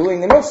because they're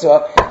doing the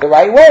mitzvah the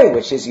right way,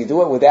 which is you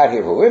do it without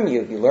hirurim.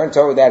 You learn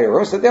Torah without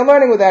hirurim, so they're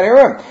learning without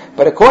hirurim.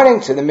 But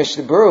according to the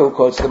Mishnah Berurah, who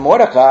quotes the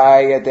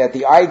Mordechai, that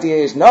the idea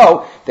is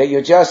no, that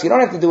you don't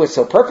have to do it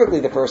so perfectly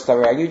the first time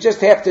around. You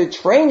just have to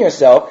train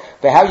yourself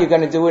for how you're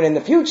going to do it in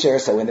the future.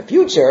 So in the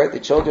future, the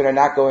children are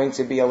not going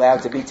to be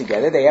allowed to be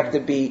together. They have to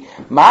be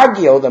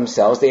magil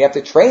themselves. They have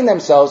to train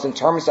themselves in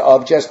terms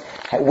of just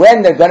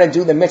when they're going to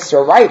do the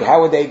mitzvah right.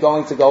 How are they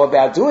going to go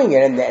about doing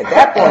it? And at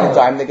that point in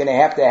time, they're going to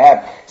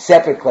have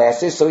separate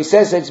classes. So he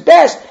says it's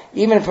best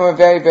even from a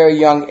very, very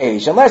young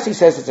age. Unless he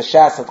says it's a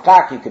shas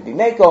chak, you could be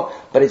meko,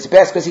 but it's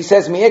best because he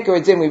says mi'ikar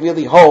adzin, we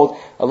really hold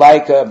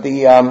like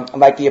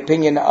the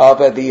opinion of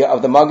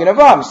the Magen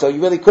Avraham. So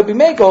you really could be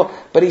meko,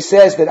 but he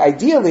says that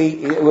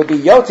ideally it would be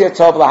yoter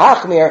tov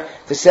lahachmir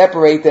to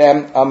separate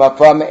them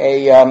from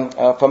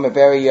a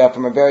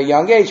very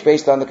young age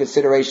based on the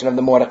consideration of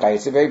the Mordechai.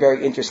 It's a very,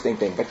 very interesting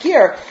thing. But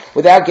here,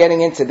 without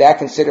getting into that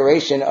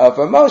consideration of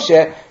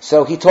Moshe,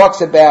 so he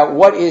talks about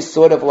what is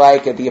sort of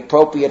like the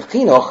appropriate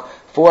chinuch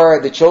for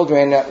the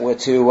children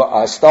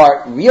to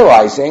start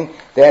realizing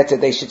that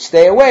they should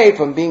stay away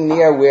from being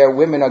near where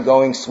women are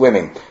going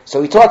swimming.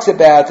 So he talks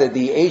about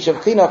the age of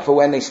chinuch for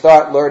when they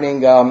start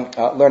learning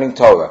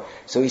Torah.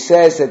 So he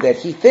says that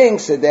he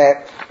thinks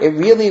that it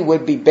really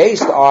would be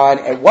based on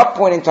at what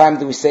point in time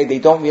do we say they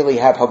don't really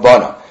have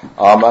Havana.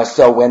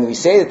 So when we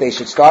say that they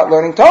should start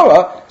learning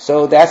Torah,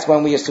 so that's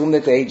when we assume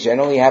that they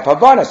generally have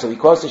Havana. So he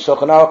quotes the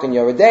Shulchan Aruch in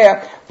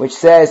Yeridea, which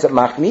says,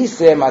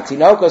 Machnise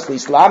matinokos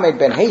lislamed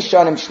ben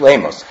heishanim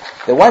shlemos.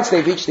 That once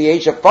they reach the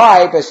age of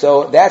 5,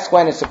 so that's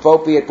when it's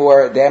appropriate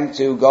for them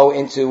to go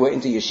into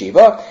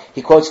yeshiva.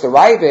 He quotes the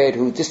Ravid,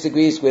 who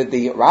disagrees with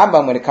the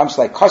Rambam when it comes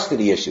to like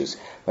custody issues.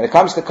 When it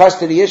comes to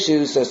custody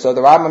issues, so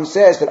the Rambam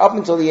says that up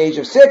until the age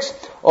of 6,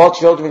 all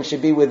children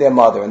should be with their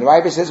mother. And the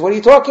Ravid says, what are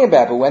you talking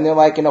about? But when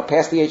they're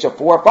past the age of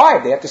 4 or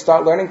 5, they have to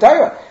start learning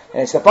Torah.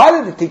 And it's the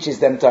father that teaches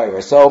them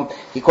Torah. So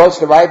he quotes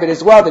the Ravid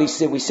as well,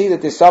 that we see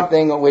that there's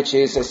something which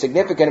is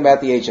significant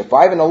about the age of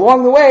 5. And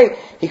along the way,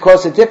 he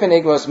quotes a different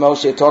Igros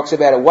Moshe. It talks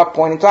about at what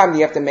point in time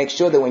you have to make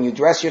sure that when you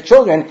dress your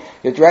children,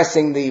 you're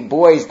dressing the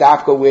boys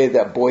dafka with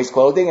boys'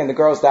 clothing and the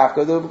girls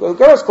dafka with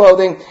girls'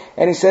 clothing.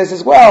 And he says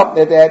as well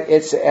that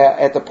it's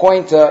at the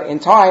point in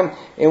time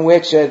in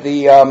which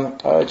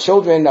the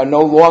children are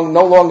no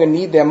longer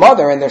need their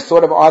mother and they're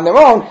sort of on their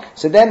own.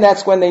 So then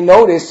that's when they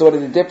notice sort of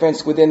the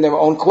difference within their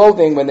own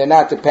clothing when they're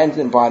not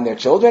dependent upon their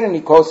children. And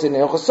he quotes in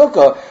Hilchos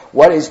Sukkah,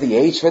 what is the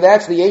age for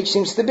that? So the age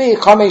seems to be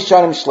Chamesh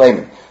Shanim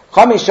Shleimim.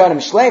 Chamesh Shanim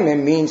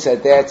Shleimim means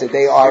that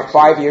they are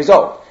 5 years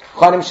old.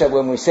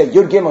 When we say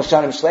Yud Gimel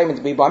Shanim Shleimim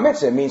to be Bar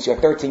Mitzvah, it means you're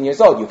 13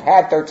 years old. You've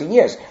had 13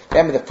 years.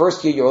 Remember, the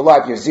first year you're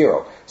alive, you're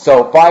 0.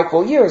 So 5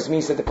 full years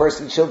means that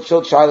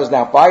the child is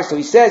now 5. So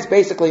he says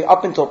basically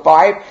up until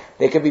 5,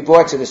 they can be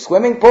brought to the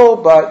swimming pool,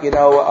 but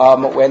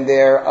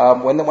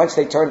once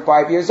they turn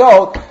 5 years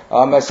old,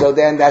 so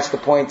then that's the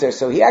point.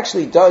 So he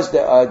actually does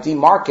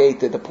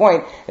demarcate the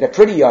point at a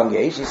pretty young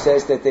age. He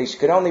says that they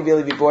could only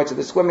really be brought to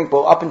the swimming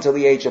pool up until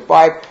the age of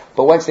 5,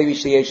 but once they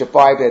reach the age of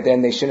 5,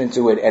 then they shouldn't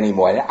do it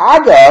anymore. And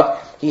Agav,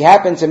 he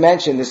happened to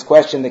mention this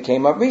question that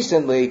came up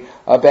recently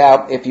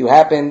about if you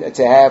happen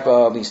to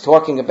have, he's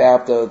talking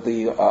about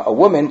a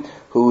woman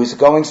who's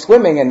going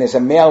swimming and there's a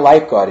male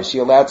lifeguard. Is she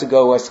allowed to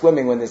go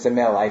swimming when there's a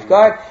male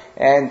lifeguard?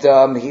 And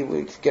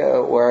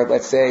or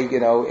let's say,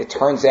 it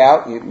turns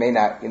out, you may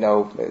not,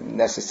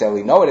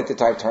 necessarily know it at the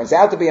time, turns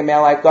out to be a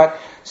male lifeguard.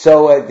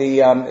 So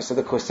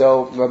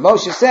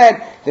Moshe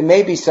said there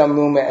may be some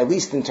room, at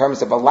least in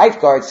terms of a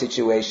lifeguard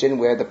situation,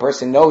 where the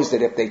person knows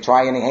that if they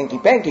try any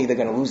hanky-panky, they're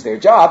going to lose their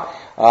job,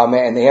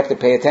 and they have to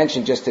pay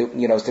attention just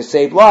to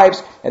save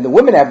lives, and the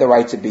women have the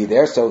right to be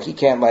there, so he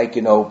can't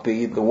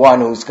be the one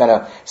who's going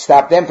to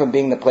stop them from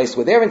being the place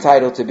where they're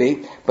entitled to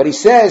be. But he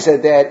says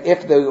that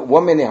if the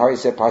woman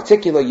is a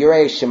particular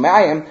Yurei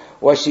Shemayim,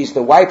 or she's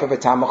the wife of a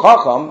Talmid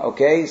Chacham,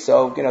 okay,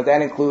 so,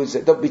 that includes,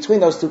 between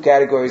those two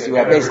categories, you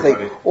have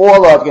basically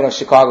all of,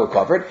 Chicago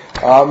covered.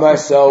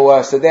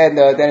 So then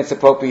it's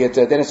appropriate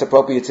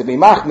to be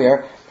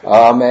Machmir.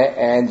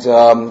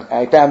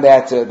 I found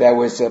that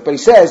was, but he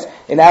says,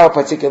 in our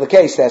particular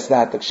case, that's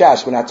not the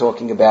Kshash. We're not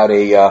talking about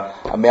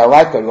a male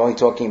lifeguard. We're only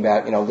talking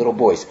about, little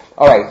boys.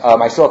 Alright,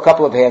 I saw a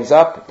couple of hands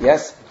up.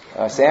 Yes?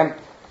 Sam?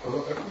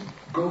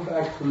 Go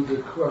back to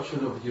the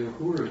question of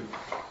Yehurim.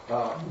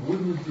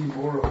 Wouldn't it be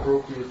more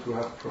appropriate to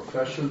have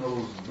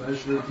professionals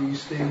measure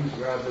these things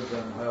rather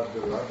than have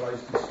the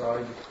rabbis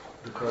decide?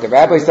 The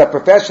rabbis are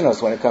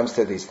professionals when it comes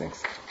to these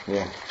things.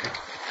 Yeah.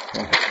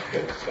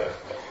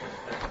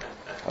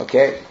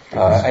 Okay.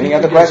 Any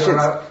other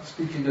questions?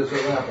 Speaking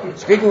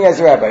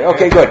as a rabbi.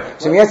 Okay, good.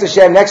 So Miyas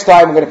Hashem, next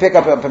time we're going to pick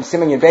up from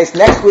Siman Yud Beis.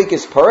 Next week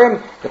is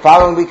Purim. The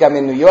following week I'm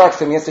in New York.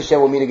 So Miyas Hashem,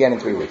 we'll meet again in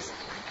 3 weeks.